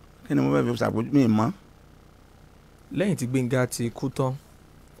 Kí ni mo fẹ́ fi ṣàpèjú mi mọ́. lẹ́yìn tí Gbenga ti kú tán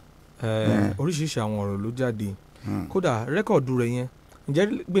oríṣiríṣi àwọn ọ̀rọ̀ ló jáde kódà rẹ́kọ̀dù rẹ̀ yẹn ǹjẹ́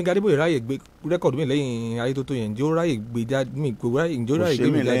Gbenga Adeboye ráyè gbé rẹ́kọ̀dù mi lẹ́yìn ayé tó tó yẹn ǹjẹ́ ó ráyè gbé jáde ǹjẹ́ ó ráyè gbé mi jáde. kò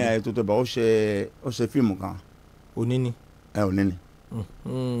ṣe mí lẹ́yìn ayé tó tó bá ó ṣe fíìmù kan. òní ni. òní ni.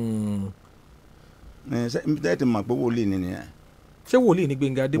 ṣé ti mọ̀ pé wòlíì ni nìyẹn. ṣé wòlíì ni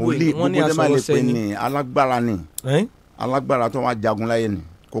Gbenga Adeboye wọ́n ní asọ̀rọ̀ sẹ́ni. alágbára ni alágbára tó wá jagun láyé ni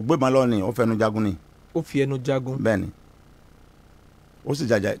kò gbé ma lọ ni ó fẹnu jagun ni. ó fi ẹnu jagun. bẹ́ẹ̀ ni ó sì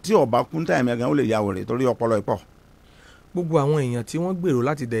jàjà tí ọba kún táyà mẹ́gan ó lè ya wèrè torí ọpọlọ ìpọ̀. gbogbo àwọn èèyàn tí wọ́n gbèrò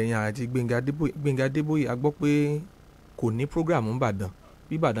láti dẹ̀yìn àti Gbenga Adeboye a gbọ́ pé kò ní programu ńbàdàn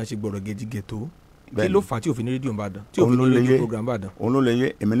bí Ìbàdàn ṣe gbọ̀rọ̀ gẹ̀jigẹ̀ tó kí ló fà á tí ò fi ní rédíò ńbàdàn tí ò fi ní rédíò program ńbàdàn. òun ló lè yé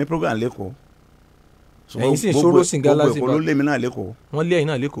èmi ní program lẹ́kọ̀ọ́. ẹ̀yin sì ń ṣòro sìngálá sí gbogbo èkó ló lé mi náà lẹ́kọ̀ọ́. wọ́n lé ẹ̀yin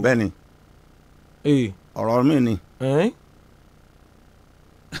náà lẹ́kọ̀ọ́. bẹ́ẹ̀ ni ọ̀rọ̀ mi ni.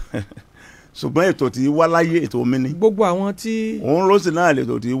 ṣùgbọ́n ètò tí wá láyé ètò mi ni. gbogbo àwọn tí. òun ló sì náà lè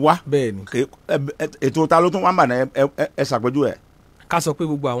ètò tí wá. bẹ́ẹ̀ ni. ètò ta ló tún wá ń bà náà ẹ ṣàpèjú ẹ. ká sọ pé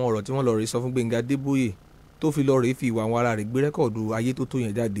gbogbo àwọn ọ̀rọ̀ tí wọ́n lọ rè sọ fún Gbenga Adeboye tó fi lọ rè fi ìwà àwọn ara rẹ̀ gbé rẹ́kọ̀dù ayé tó tó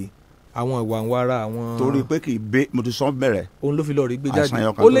yẹn jáde àwọn ìwà àwọn ara àwọn. torí pé kì í bẹ mo ti sọ bẹ̀rẹ̀. òun ló fi lọ rè gbé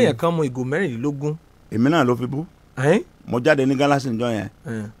jáde ó léyìn kan mu ìgò 16. èmi náà ló fi bú. mo jáde ní gálásì níjọ́ yẹn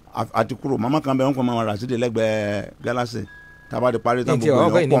àti kúrò màmá kan bẹ wọn kọ máa rà síde lẹ́gbẹ̀ẹ́ galaxy tábà ti parí tán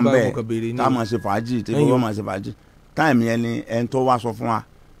gbogbo èèyàn pọ̀ nbẹ tá a máa ṣe fàájì tí gbogbo máa ṣe fàájì táìmù yẹn ni ẹni tó wá sọ fún wa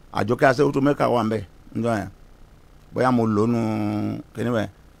Àjọkẹ́ aṣẹ́wó tó mẹ́ka wà nbẹ níjọ́ yẹn bóyá mo lò nù kíníwẹ̀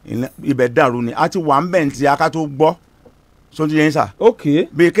ibẹ̀ dàrú ni a ti wà nbẹ ntí aká tó gbọ́ sọ́jú yẹn sà. ok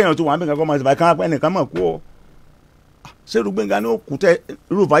bí kéèyàn tó wà nbẹ kankan máa ṣe fàájì kan pẹ́ nìkan mọ̀ kú ọ ṣé Gbénga ní òkú tẹ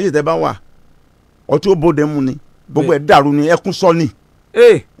irú fàájì tẹ bá wà ọtí ó bóde mu ni gbogbo ẹ̀ dàrú ni ẹkún sọ ni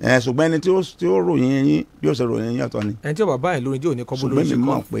ṣùgbọ́n ẹni tí ó ròyìn yín bí ó ṣe ròyìn yín yàtọ̀ ni. ẹni tí ó bá báyìí lórí jẹ́ òní kọ́ bó lórí ṣe kọ́. ṣùgbọ́n mi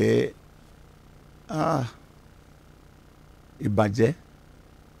mọ̀ pé ìbàjẹ́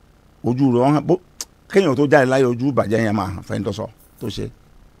ojú rẹ̀ wọ́n bó kéèyàn tó jáde láyé ojú ìbàjẹ́ yẹn máa hàn fẹ́ni tó sọ tó ṣe.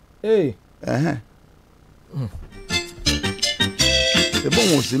 ṣé bóun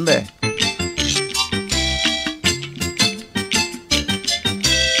ò sí mbẹ̀.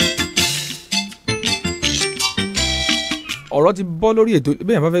 ọ̀rọ̀ ti bọ́ lórí ètò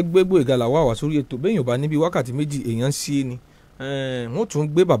bẹ́ẹ̀ bá fẹ́ gbé Gboyega Lawal wá sórí ètò bẹ́ẹ̀ yóò bá níbi wákàtí méjì èèyàn ń sí ni wọ́n tún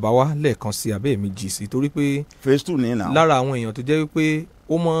gbé bàbá wa lẹ́ẹ̀kan sí abẹ́ méjì sí torí pé phase 2 ní ìlànà lára àwọn èèyàn tó jẹ́ wípé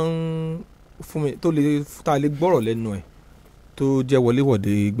ó máa ń fún mi tó lè tá a lè gbọ́rọ̀ lẹ́nu ẹ̀ tó jẹ́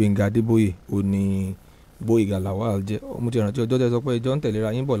wọléwọ̀de Gbenga Adeboye ò ní Gboyega Lawal jẹ́ mo ti rántí ọjọ́ tẹ́ sọ pé ẹjọ́ ń tẹ̀léra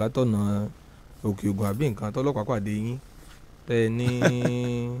yín bọ̀ látọ̀nà Òkè Ògùn àbí nǹkan tọ́lọ́pàá pàdé yín tẹ́ ní.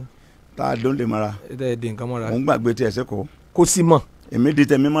 tá a dóńdè mara tẹ́ ẹ dé nǹkan mọ́ra. mò ń gbàgbé tiẹ̀ sẹ́kọ̀ọ́ kò sí mọ̀. èmi di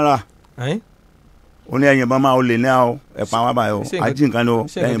tẹ̀mí mọ́ra ó ní ẹ̀yìn bá máa ó lè ní àwọn ẹ̀pà wá báyìí o ají nǹkan ni o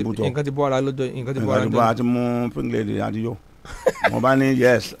lẹ́yìn bùtọ̀ nǹkan ti bọ́ ara lọ́jọ́ nǹkan ti bọ́ ara lọ́jọ́ àti mú pínlẹ̀dì àdìyó mo bá ní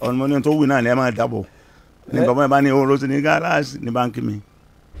yes ọmọ ní tó wù náà ni ẹ máa dábò ní bàbá mi bá ní oró sí ní gáràsì ní báńkì mi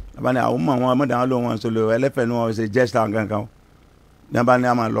bàbá ní àwọn ọmọ àwọn ọmọdé àwọn ló wọn sọlọ ẹlẹ́fẹ̀ẹ́ ni wọn ṣe jẹ́sítà kankan ní bá ní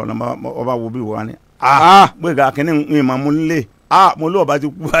a máa lọ ọba wo bí wọ́n ní Gboyega kínní ìmọ̀ mú nílé mo lóò bá ti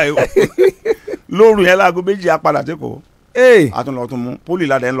kú báyìí lóru yẹn láago méjì apàdà tí kò àtúnlọ tún mú poli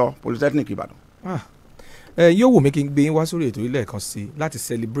ládẹ ń lọ polytechnic Ìbàdàn. yóò wù mí kí n gbé yín wá sórí ètò ilé ẹ̀kan sí láti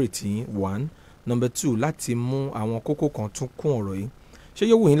celebrate yín 1 number 2 láti mú àwọn kókó kan tún kún ọ̀rọ̀ yìí ṣé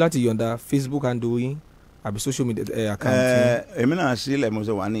yóò wù yín láti yọ̀ǹda Facebook handle yín àbí social media account yín. èmi náà sílẹ̀ mo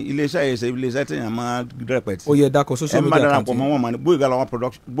ṣe wà ní iléeṣẹ́ yìí ṣe iléeṣẹ́ tí yẹn máa rẹpẹtì. ó yẹ dákọ̀ social media account yín. ẹ má darapọ̀ mọ́ wọn mọ́ ní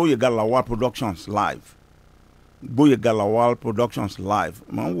Gboyega Lawal Productions live. Gboyega Lawal Productions live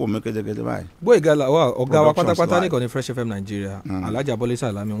máa ń wò mí kẹ́tẹ́kẹ́tẹ́ báyìí. Gboyega Lawal ọ̀gá wa pátápátá nìkan ní Fresh FM Nigeria Alhaji Abọ́lé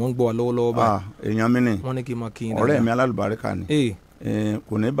Salami wọ́n ń gbọ́ wa lọ́wọ́lọ́wọ́ báyìí. èèyàn mi ni wọ́n ní kí n máa kí n dáadáa. ọ̀rẹ́ mi alálùbáríkà ni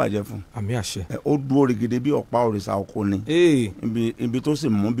kò ní bàjẹ́ fún. àmì àṣẹ. ó dúró rigidi bí ọ̀pá òrìṣà oko ni. ibi tó sì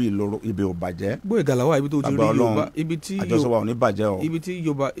mú bí ìloro ibi ò bàjẹ́. Gboyega Lawal ibi tó ti rí Yorùbá àjọṣe wa ò ní bàjẹ́ o.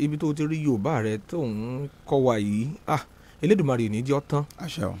 ibi tó ti rí Yorùbá rẹ tó ń kọ́ wa yìí Elédùmarè ní jẹ́ ọ̀tán.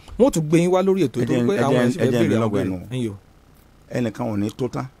 wọ́n tún gbé yín wá lórí ètò tó pé àwọn ẹ̀sìn fẹ́ bèrè àwọn ẹ̀yìn ẹnìkan ò ní tó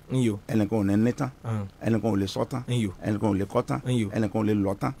tán ẹnìkan ò ní ní tán ẹnìkan ò lè sọ tán ẹnìkan ò lè kọ́ tán ẹnìkan ò lè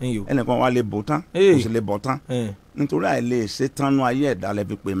lọ tán ẹnìkan wà lè bò tán kò sì lè bọ̀ tán nítorí àìlè ṣe tánú ayé ẹ̀dá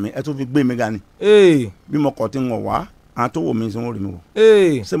lẹ́bi pè mí ẹ tún fi gbé mi ga ni bí mo kọ̀ tí ń wọ̀ wá àwọn tó wò mí sí wọn rí mi wò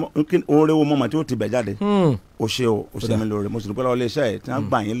ṣé oore wo mọ̀mọ́ tí ó ti bẹ̀ jáde o ṣe o ṣe mi lóore mo sì dúpẹ́ lọ́wọ́ iléeṣẹ́ yìí tí wọ́n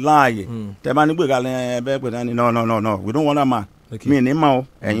gbà yín láàyè tẹ́ bá ní Gboyega bẹ́ẹ̀ pè tán ni no we don't want that man mi ní ma o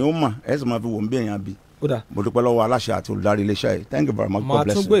ẹ̀yin ó mà ẹ̀ sì máa fi wò ń bí èèyàn bí mo dúpẹ́ lọ́wọ́ aláṣẹ àti olùdarí iléeṣẹ́ yìí thank you very much God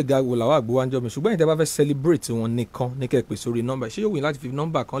bless you. màá tún Gboyega Lawal àgbéwájọ́ mi ṣùgbọ́n ìtẹ́ bá fẹ́ celebrate wọn nìkan ní kẹ́ ẹ pè sórí nọ́mbà ṣé yóò wù yín láti fi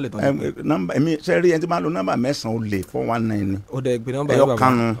nọ́mbà kan lẹ̀ tán. nọ́mbà èmi ṣe rí ẹni tí máa lo nọ́mbà mẹ́sàn-án ó lè 419 ni. ó dẹ̀ gbé nọ́mbà yín bàbá ẹyọ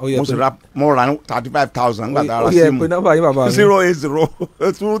kanu mo sì ra mo ra 35,000 nígbà tá a ra síìmù. ó yẹ pé nọ́mbà yín bàbá mi.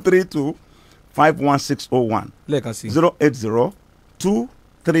 080-232-51601. lẹ́ẹ̀kan sí.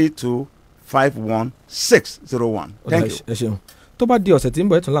 080-232-51601. thank you. ẹ ṣeun. tó bá di ọ̀sẹ̀ tí ń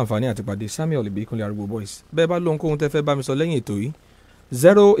bọ̀ ẹ̀ tún láǹfààní àti pàdé Samuel Ìbíkúnlé Arúgbó Boys bẹ́ẹ̀ bá lóhunkóhun tẹ́ fẹ́ bá mi sọ lẹ́yìn ètò yìí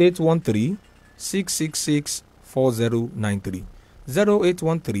 0813-666-4093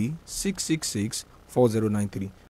 0813-666-4093